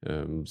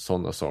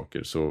sådana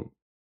saker, så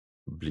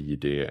blir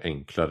det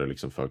enklare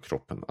liksom för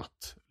kroppen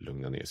att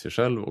lugna ner sig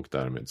själv, och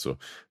därmed så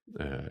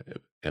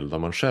eldar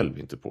man själv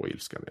inte på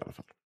ilskan i alla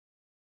fall.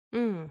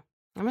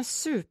 Ja, men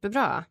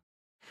superbra.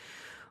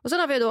 Och sen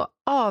har vi då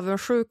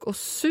avundsjuk och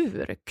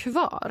sur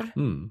kvar.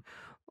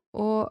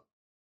 Och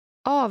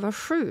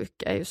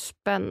avundsjuk är ju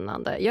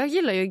spännande. Jag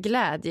gillar ju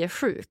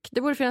glädjesjuk.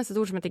 Det borde finnas ett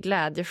ord som heter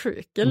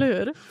glädjesjuk, eller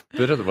hur?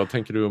 Berätta, vad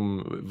tänker du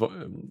om,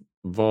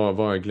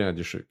 vad är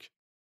glädjesjuk?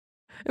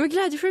 Men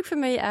glädjesjuk för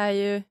mig är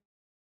ju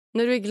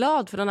när du är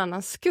glad för någon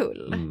annans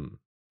skull.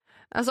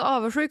 Alltså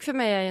avundsjuk för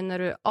mig är ju när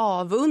du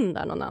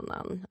avundar någon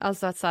annan.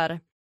 Alltså att så här,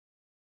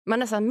 man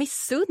nästan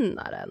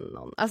missunnar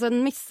någon. Alltså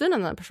en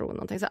missunnar en person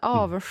någonting. Så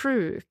här,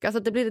 avundsjuk. Alltså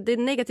det är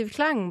negativ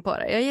klang på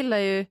det. Jag gillar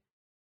ju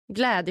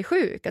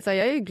glädjesjuk. Alltså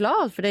jag är ju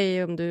glad för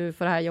dig om du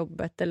får det här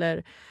jobbet.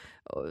 Eller,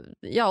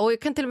 ja, och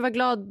jag kan till och med vara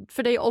glad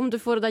för dig om du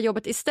får det där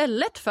jobbet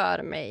istället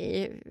för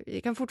mig.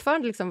 Jag kan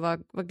fortfarande liksom vara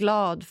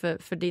glad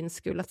för din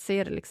skull. Att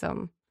se det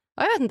liksom.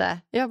 Ja, jag vet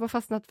inte. Jag har bara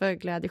fastnat för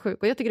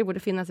glädjesjuk. Och jag tycker det borde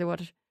finnas i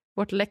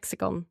vårt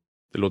lexikon.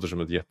 Det låter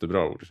som ett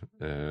jättebra ord.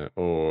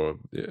 Och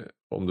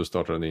om du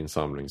startar en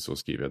insamling så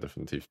skriver jag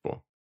definitivt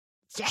på.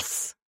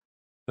 Yes!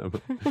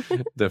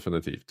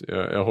 Definitivt.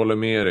 Jag håller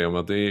med dig om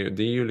att det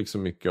är ju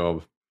liksom mycket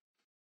av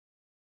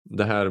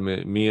det här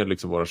med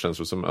liksom våra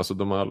känslor. Som, alltså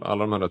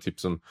alla de här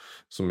tipsen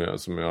som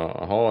jag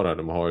har här,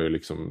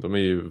 de är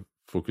ju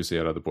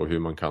fokuserade på hur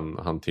man kan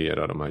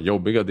hantera de här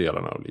jobbiga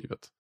delarna av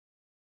livet.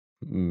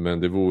 Men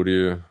det vore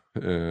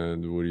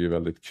ju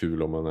väldigt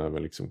kul om man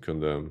även liksom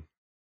kunde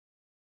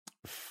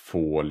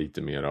få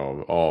lite mer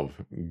av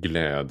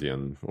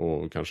glädjen,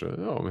 och kanske,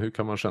 ja, men hur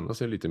kan man känna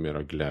sig lite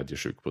mer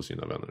glädjesjuk på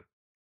sina vänner?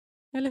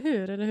 Eller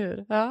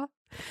hur? Ja.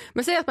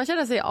 Men säg att man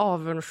känner sig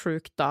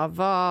avundsjuk då.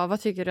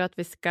 Vad tycker du att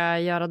vi ska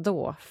göra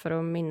då för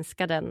att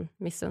minska den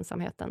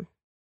missunnsamheten?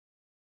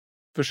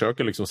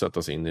 Försöka liksom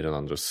sätta sig in i den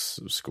andres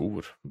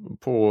skor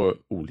på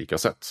olika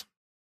sätt.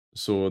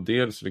 Så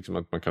dels liksom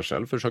att man kan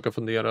själv försöka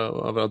fundera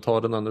över att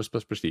ta den andres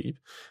perspektiv.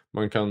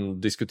 Man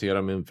kan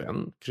diskutera med en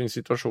vän kring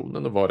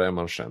situationen och vad det är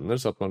man känner,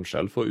 så att man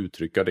själv får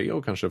uttrycka det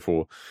och kanske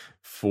få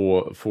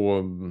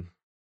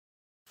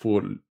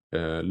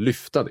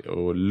lyfta det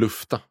och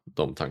lufta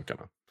de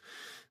tankarna.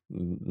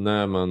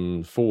 När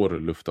man får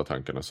lufta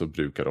tankarna så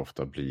brukar det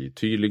ofta bli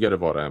tydligare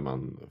vad det är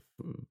man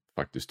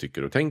faktiskt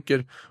tycker och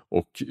tänker,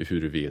 och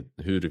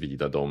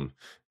huruvida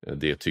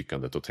det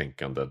tyckandet och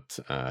tänkandet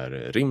är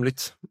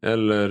rimligt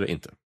eller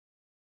inte.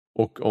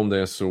 Och om det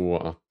är så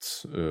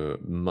att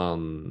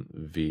man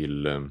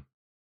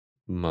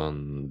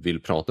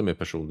vill prata med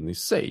personen i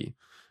sig,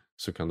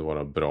 så kan det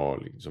vara bra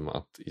liksom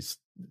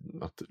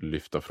att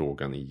lyfta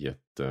frågan i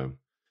ett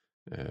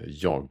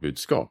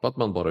jagbudskap, att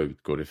man bara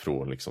utgår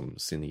ifrån liksom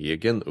sin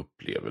egen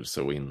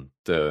upplevelse och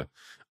inte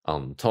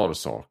antar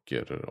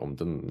saker om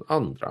den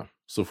andra.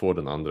 Så får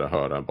den andra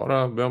höra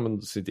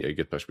bara sitt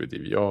eget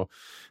perspektiv.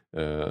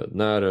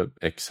 När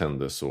X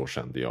hände så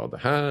kände jag det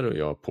här och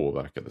jag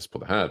påverkades på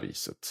det här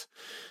viset.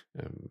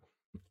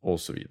 Och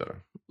så vidare.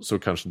 Så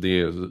kanske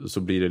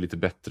så blir det lite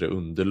bättre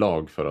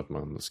underlag för att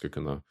man ska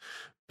kunna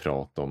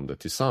prata om det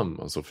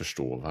tillsammans och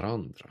förstå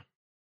varandra.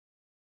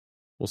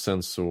 Och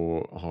sen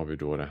så har vi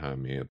då det här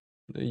med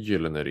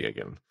gyllene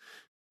regeln.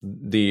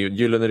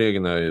 Gyllene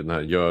regeln är den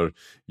här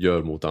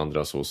gör mot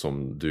andra så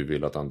som du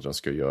vill att andra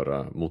ska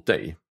göra mot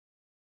dig.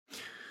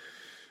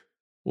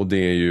 Och det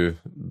är ju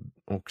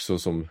också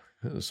som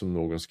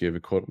någon skrev i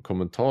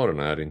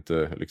kommentarerna, är det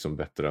inte liksom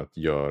bättre att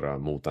göra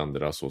mot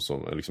andra så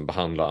som, liksom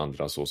behandla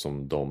andra så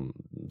som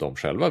de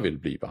själva vill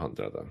bli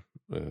behandlade,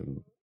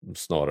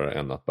 snarare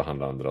än att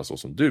behandla andra så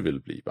som du vill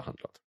bli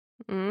behandlad.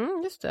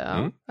 Just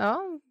det,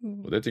 ja.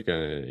 Och det tycker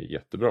jag är en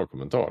jättebra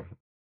kommentar.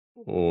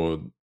 Och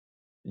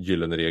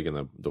gyllene regeln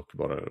är dock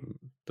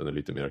den är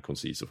lite mer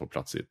koncis och får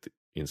plats i ett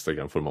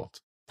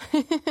Instagram-format.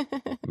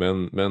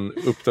 men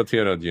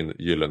uppdaterad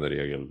gyllene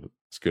regel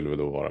skulle väl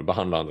då vara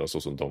behandla andra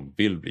så som de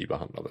vill bli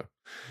behandlade.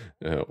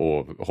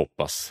 Och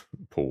hoppas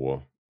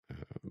på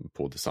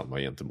detsamma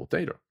gentemot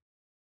dig då.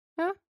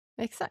 Ja,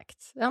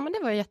 exakt. Ja, men det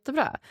var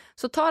jättebra.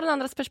 Så ta den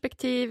andras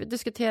perspektiv,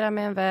 diskutera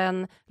med en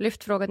vän,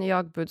 lyft frågan i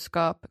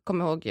jagbudskap,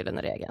 kom ihåg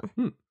gyllene regeln.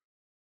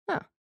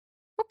 Ja,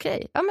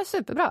 okej. Ja, men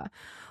superbra.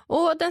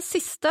 Och den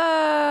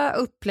sista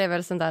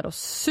upplevelsen där då,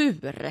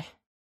 sur.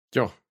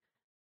 Ja.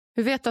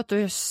 Hur vet du att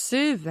du är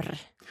sur?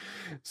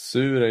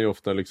 Sur är ju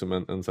ofta liksom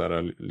en så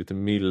här lite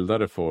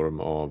mildare form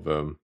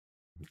av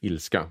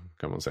ilska,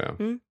 kan man säga.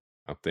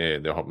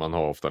 Att man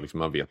har ofta liksom,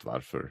 man vet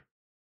varför.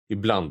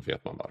 Ibland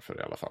vet man varför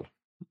i alla fall.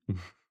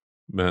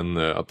 Men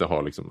att det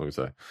har liksom något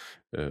så här,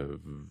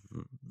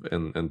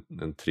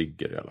 en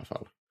trigger i alla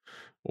fall.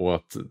 Och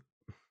att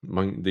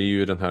det är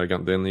ju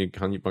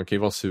man kan ju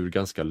vara sur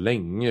ganska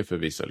länge för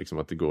vissa, liksom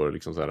att det går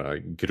liksom så här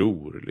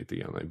gror lite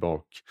grann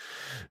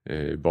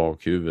i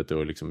bakhuvudet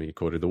och liksom i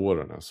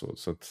korridorerna,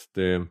 så att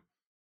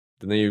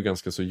den är ju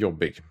ganska så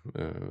jobbig,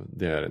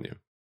 det är den ju.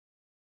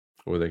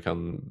 Och det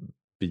kan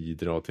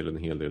bidra till en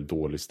hel del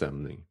dålig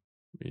stämning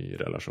i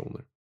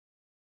relationer.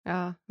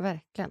 Ja,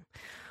 verkligen.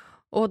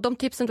 Och de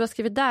tipsen du har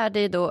skrivit där, det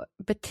är då: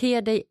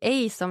 bete dig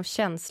ej som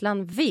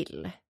känslan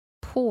vill.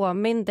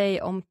 Påminn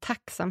dig om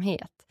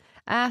tacksamhet.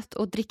 Ät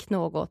och drick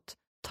något.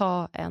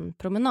 Ta en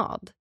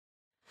promenad.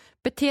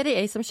 Bete dig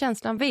ej som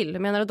känslan vill.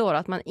 Menar du då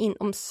att man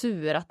om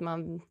sur, att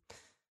man...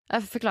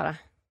 Förklara.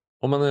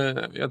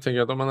 Jag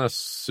tänker att om man är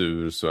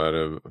sur så är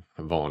det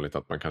vanligt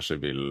att man kanske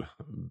vill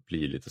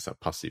bli lite så här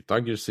passivt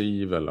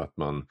aggressiv, eller att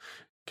man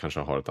kanske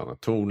har ett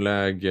annat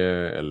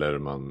tonläge, eller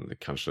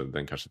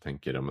den kanske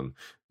tänker, ja, men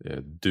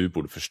du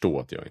borde förstå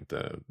att jag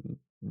inte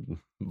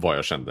vad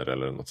jag känner,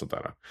 eller något sånt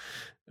där.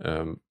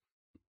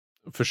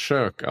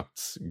 Försök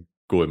att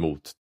gå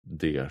emot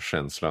det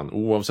känslan,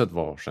 oavsett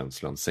vad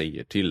känslan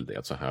säger till dig,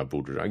 att så här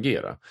borde du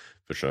agera.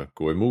 Försök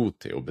gå emot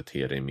det och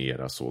bete dig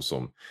mera så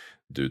som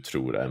du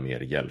tror är mer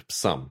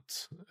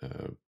hjälpsamt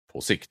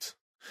på sikt.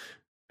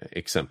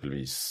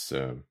 Exempelvis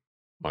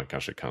man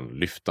kanske kan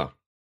lyfta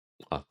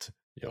att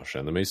jag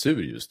känner mig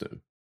sur just nu.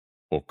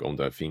 Och om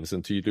det finns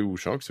en tydlig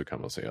orsak så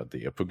kan man säga att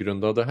det är på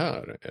grund av det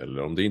här.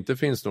 Eller om det inte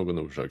finns någon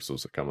orsak så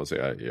kan man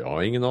säga jag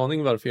har ingen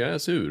aning varför jag är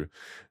sur.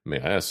 Men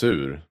jag är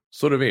sur,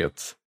 så du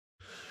vet.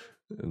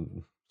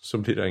 Så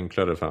blir det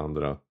enklare för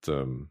andra att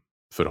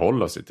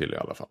förhålla sig till i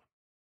alla fall.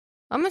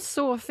 Ja, men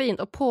så fint.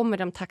 Och på med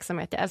dem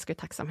tacksamhet. Jag älskar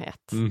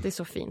tacksamhet. Det är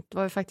så fint.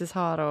 Vad vi faktiskt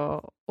har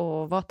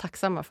att vara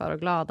tacksamma för och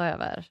glada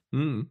över.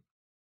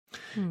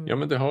 Ja,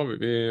 men det har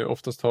vi.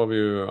 Oftast har vi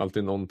ju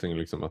alltid någonting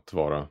liksom att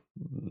vara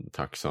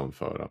tacksam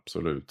för,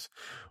 absolut.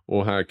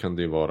 Och här kan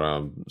det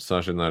vara,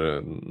 särskilt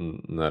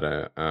när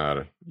det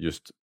är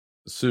just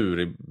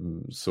sur,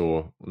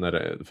 så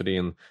för det är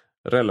en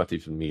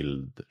relativt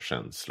mild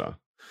känsla,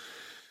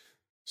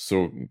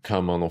 så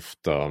kan man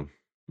ofta,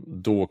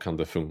 då kan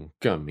det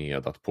funka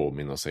med att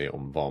påminna sig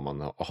om vad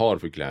man har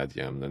för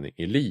glädjeämnen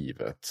i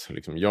livet.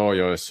 Liksom, jag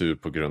är sur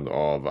på grund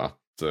av att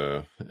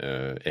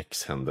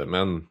X hände,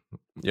 men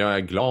jag är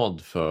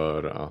glad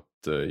för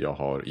att jag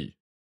har Y.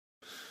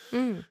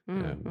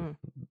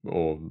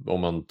 Och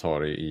om man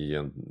tar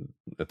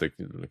ett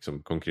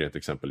liksom konkret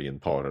exempel i en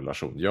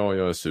parrelation. Jag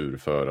är sur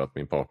för att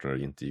min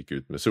partner inte gick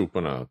ut med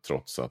soporna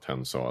trots att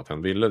hen sa att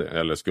hen ville det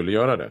eller skulle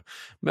göra det.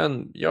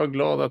 Men jag är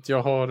glad att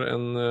jag har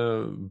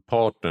en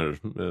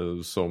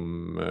partner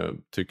som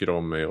tycker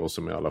om mig och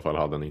som i alla fall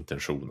hade en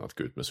intention att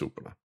gå ut med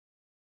soporna.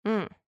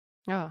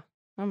 Ja,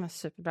 men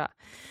superbra.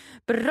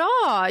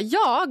 Bra!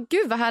 Ja,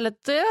 gud vad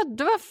härligt.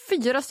 Det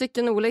var 4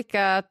 stycken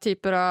olika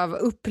typer av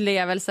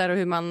upplevelser och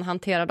hur man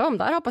hanterar dem.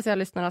 Där hoppas jag att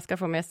lyssnarna ska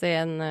få med sig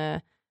en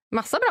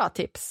massa bra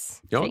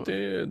tips. Ja,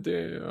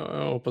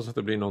 jag hoppas att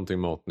det blir någonting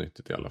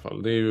matnyttigt i alla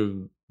fall. Det är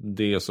ju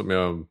det som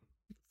jag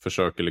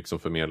försöker liksom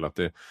förmedla, att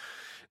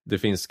det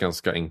finns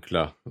ganska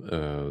enkla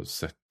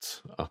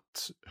sätt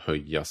att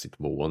höja sitt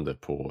mående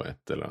på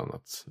ett eller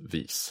annat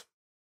vis.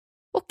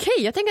 Okej,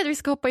 jag tänker att vi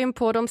ska hoppa in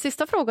på de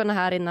sista frågorna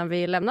här innan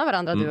vi lämnar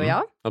varandra, du och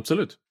jag.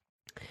 Absolut.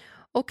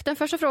 Och den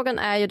första frågan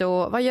är ju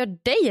då, vad gör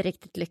dig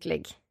riktigt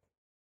lycklig?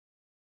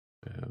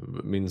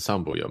 Min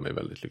sambo gör mig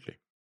väldigt lycklig.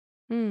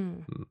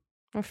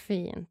 Vad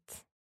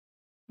fint.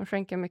 Hon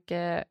skänker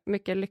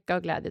mycket lycka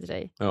och glädje till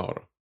dig.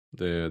 Ja,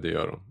 det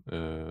gör hon.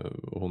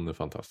 Hon är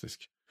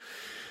fantastisk.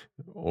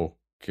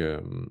 Och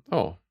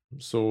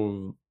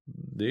så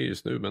det är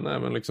just nu, men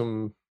även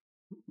liksom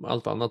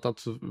allt annat,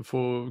 att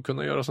få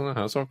kunna göra sådana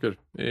här saker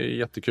är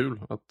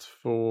jättekul. Att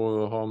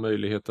få ha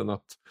möjligheten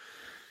att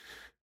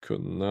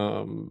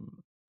kunna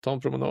ta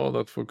en promenad,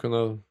 att få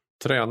kunna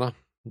träna.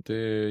 Det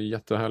är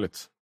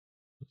jättehärligt.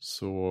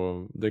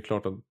 Så det är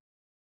klart att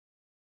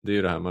det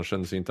är det här, man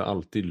känner sig inte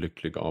alltid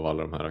lycklig av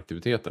alla de här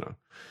aktiviteterna.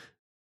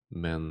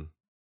 Men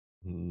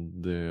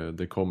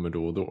det kommer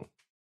då och då,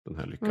 den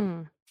här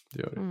lyckan.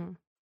 Det gör det.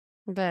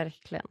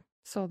 Verkligen,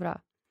 så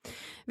bra.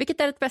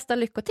 Vilket är ditt bästa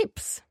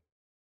lyckotips?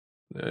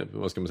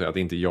 Vad ska man säga, att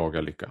inte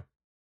jaga lycka.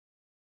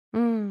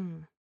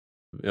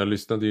 Jag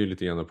lyssnade ju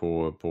lite grann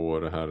på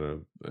det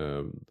här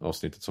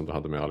avsnittet som du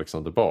hade med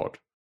Alexander Bard.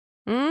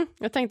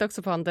 Jag tänkte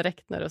också på honom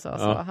direkt när du sa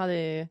så. Hade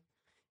ju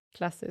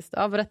klassiskt.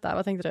 Ja, berätta,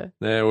 vad tänkte du?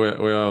 Nej,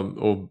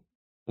 och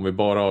om vi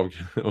bara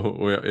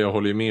och jag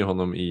håller ju med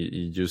honom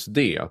i just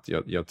det, att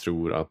jag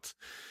tror att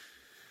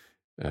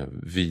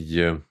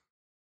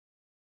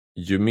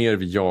ju mer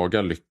vi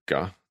jagar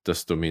lycka,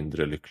 desto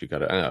mindre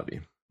lyckligare är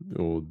vi.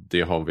 Och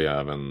det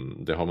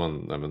har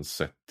man även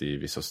sett i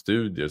vissa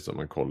studier som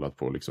man kollat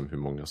på, liksom hur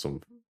många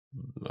som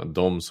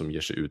de som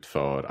ger sig ut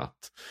för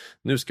att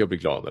nu ska jag bli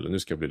glad eller nu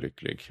ska jag bli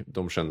lycklig,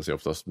 de känner sig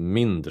oftast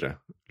mindre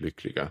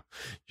lyckliga.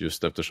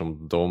 Just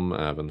eftersom de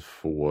även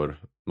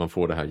man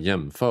får det här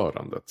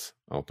jämförandet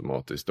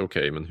automatiskt.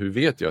 Okej, men hur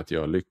vet jag att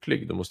jag är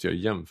lycklig? Då måste jag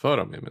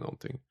jämföra med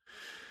någonting.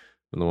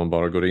 Men om man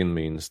bara går in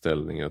med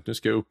inställningen att nu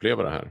ska jag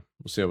uppleva det här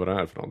och se vad det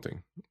är för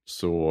någonting,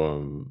 så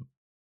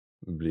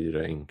blir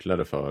det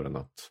enklare för en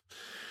att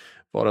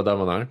vara där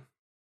man är.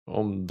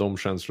 Om de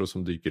känslor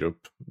som dyker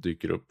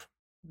upp,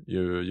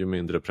 ju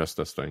mindre press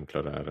desto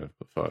enklare är det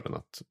för en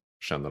att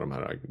känna de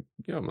här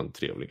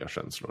trevliga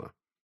känslorna.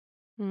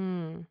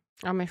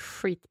 Ja, men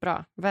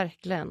skitbra,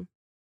 verkligen.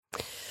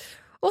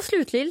 Och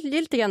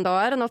slutligen då,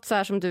 är det något så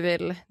här som du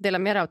vill dela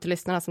med dig av till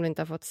lyssnarna som du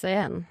inte har fått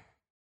säga än?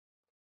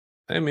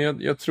 Nej,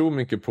 men jag tror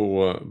mycket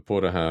på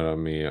det här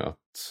med att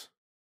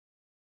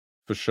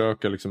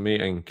försöka liksom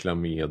med enkla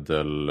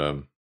medel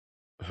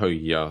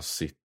höja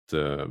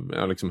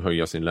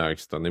sin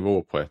lägsta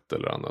nivå på ett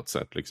eller annat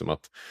sätt. Liksom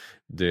att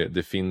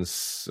det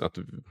finns, att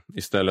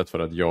istället för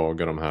att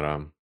jaga de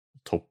här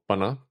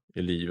topparna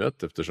i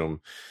livet, eftersom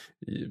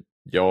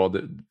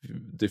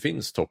det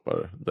finns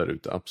toppar där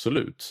ute,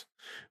 absolut.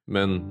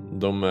 Men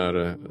de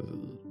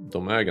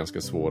är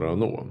ganska svåra att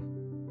nå.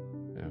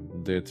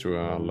 Det tror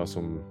jag alla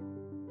som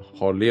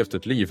har levt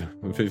ett liv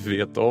vi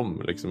vet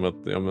om, liksom att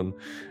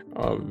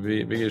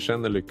vi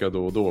känner lycka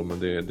då och då, men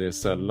det är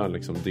sällan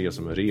liksom det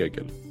som är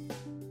regel.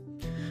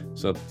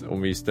 Så att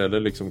om vi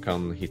istället liksom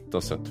kan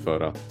hitta sätt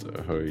för att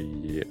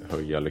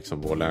höja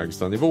liksom vår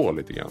lägsta nivå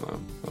lite grann,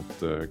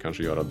 att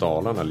kanske göra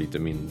dalarna lite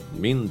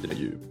mindre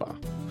djupa,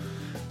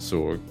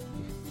 så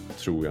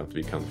tror jag att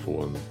vi kan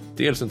få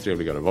dels en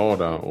trevligare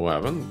vardag och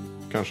även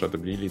kanske att det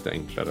blir lite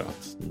enklare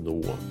att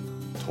nå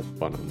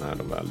topparna när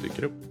de väl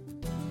dyker upp.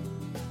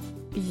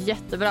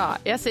 Jättebra.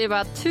 Jag säger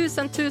bara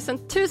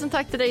tusen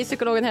tack till dig,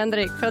 psykologen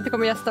Henrik, för att du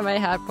kommer gästa mig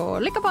här på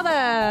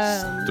Lyckopodden.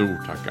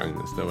 Stort tack,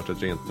 Agnes, det har varit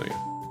ett rent nöje.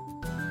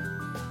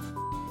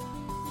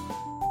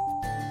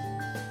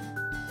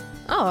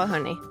 Ja,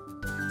 hörni.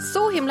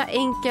 Så himla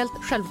enkelt,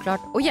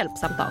 självklart och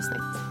hjälpsamt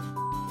avsnitt.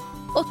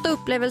 8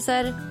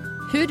 upplevelser,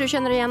 hur du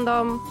känner igen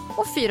dem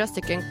och 4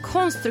 stycken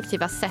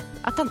konstruktiva sätt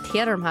att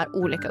hantera de här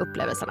olika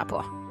upplevelserna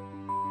på.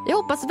 Jag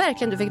hoppas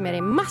verkligen du fick med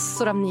dig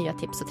massor av nya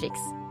tips och tricks.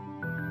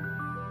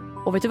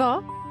 Och vet du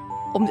vad?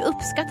 Om du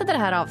uppskattade det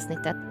här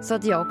avsnittet så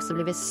hade jag också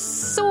blivit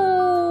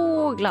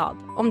så glad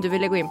om du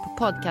ville gå in på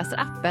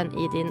podcaster-appen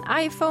i din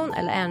iPhone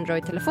eller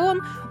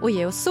Android-telefon och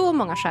ge oss så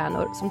många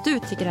stjärnor som du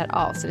tycker det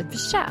här avsnittet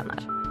förtjänar.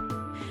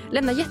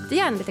 Lämna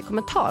jättegärna lite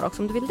kommentar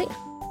också om du vill det.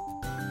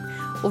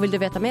 Och vill du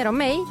veta mer om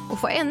mig och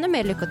få ännu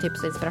mer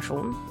lyckotips och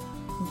inspiration,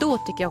 då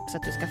tycker jag också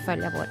att du ska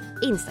följa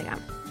vår Instagram.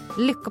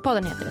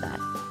 Lyckopodden heter det där.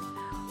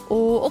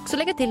 Och också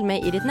lägga till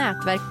mig i ditt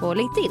nätverk på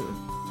LinkedIn.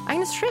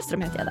 Agnes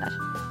Sjöström heter jag där.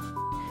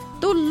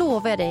 Då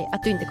lovar jag dig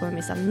att du inte kommer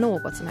missa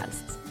något som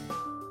helst.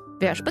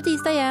 Vi hörs på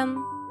tisdag igen.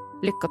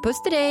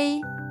 Lyckopuss till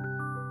dig!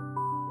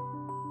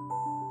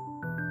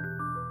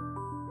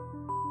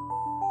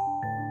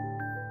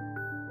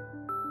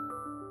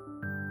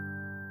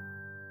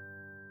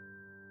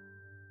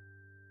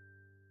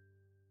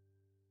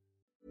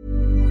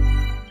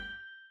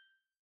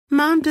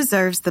 Mom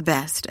deserves the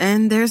best,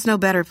 and there's no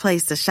better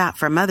place to shop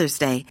for Mother's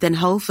Day than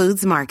Whole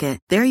Foods Market.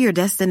 They're your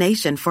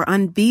destination for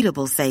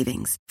unbeatable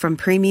savings, from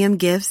premium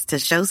gifts to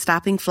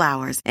show-stopping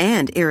flowers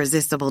and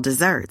irresistible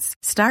desserts.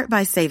 Start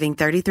by saving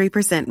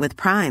 33% with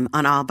Prime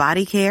on all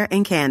body care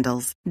and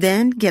candles.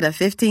 Then get a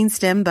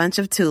 15-stem bunch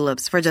of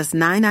tulips for just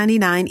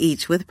 $9.99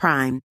 each with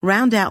Prime.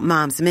 Round out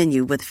Mom's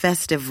menu with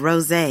festive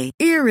rosé,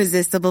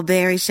 irresistible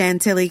berry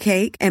chantilly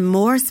cake, and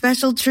more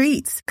special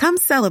treats. Come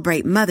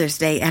celebrate Mother's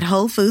Day at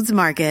Whole Foods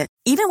Market.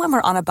 Even when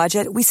we're on a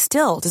budget, we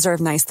still deserve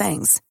nice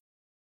things.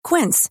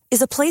 Quince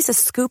is a place to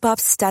scoop up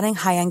stunning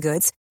high-end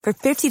goods for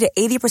 50 to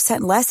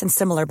 80% less than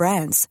similar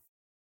brands.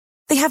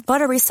 They have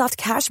buttery soft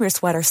cashmere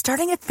sweaters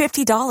starting at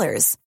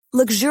 $50,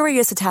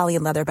 luxurious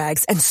Italian leather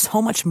bags, and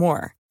so much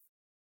more.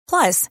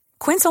 Plus,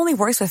 Quince only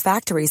works with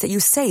factories that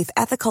use safe,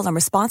 ethical, and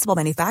responsible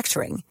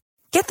manufacturing.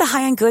 Get the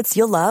high-end goods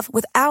you'll love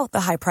without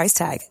the high price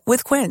tag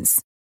with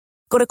Quince.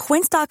 Go to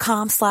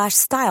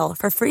quince.com/style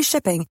for free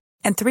shipping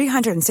and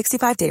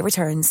 365-day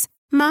returns.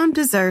 Mom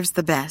deserves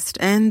the best,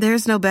 and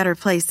there's no better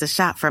place to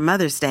shop for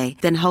Mother's Day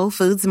than Whole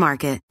Foods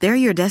Market. They're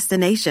your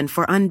destination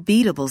for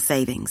unbeatable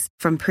savings,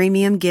 from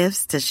premium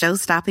gifts to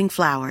show-stopping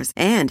flowers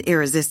and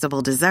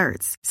irresistible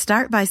desserts.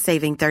 Start by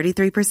saving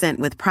 33%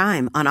 with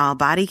Prime on all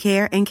body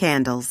care and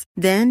candles.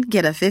 Then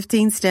get a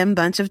 15-stem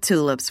bunch of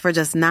tulips for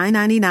just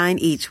 $9.99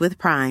 each with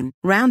Prime.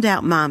 Round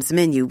out Mom's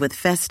menu with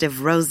festive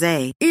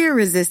rosé,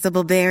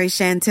 irresistible berry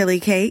chantilly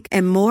cake,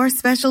 and more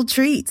special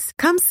treats.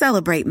 Come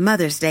celebrate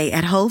Mother's Day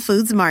at Whole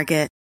Foods Market.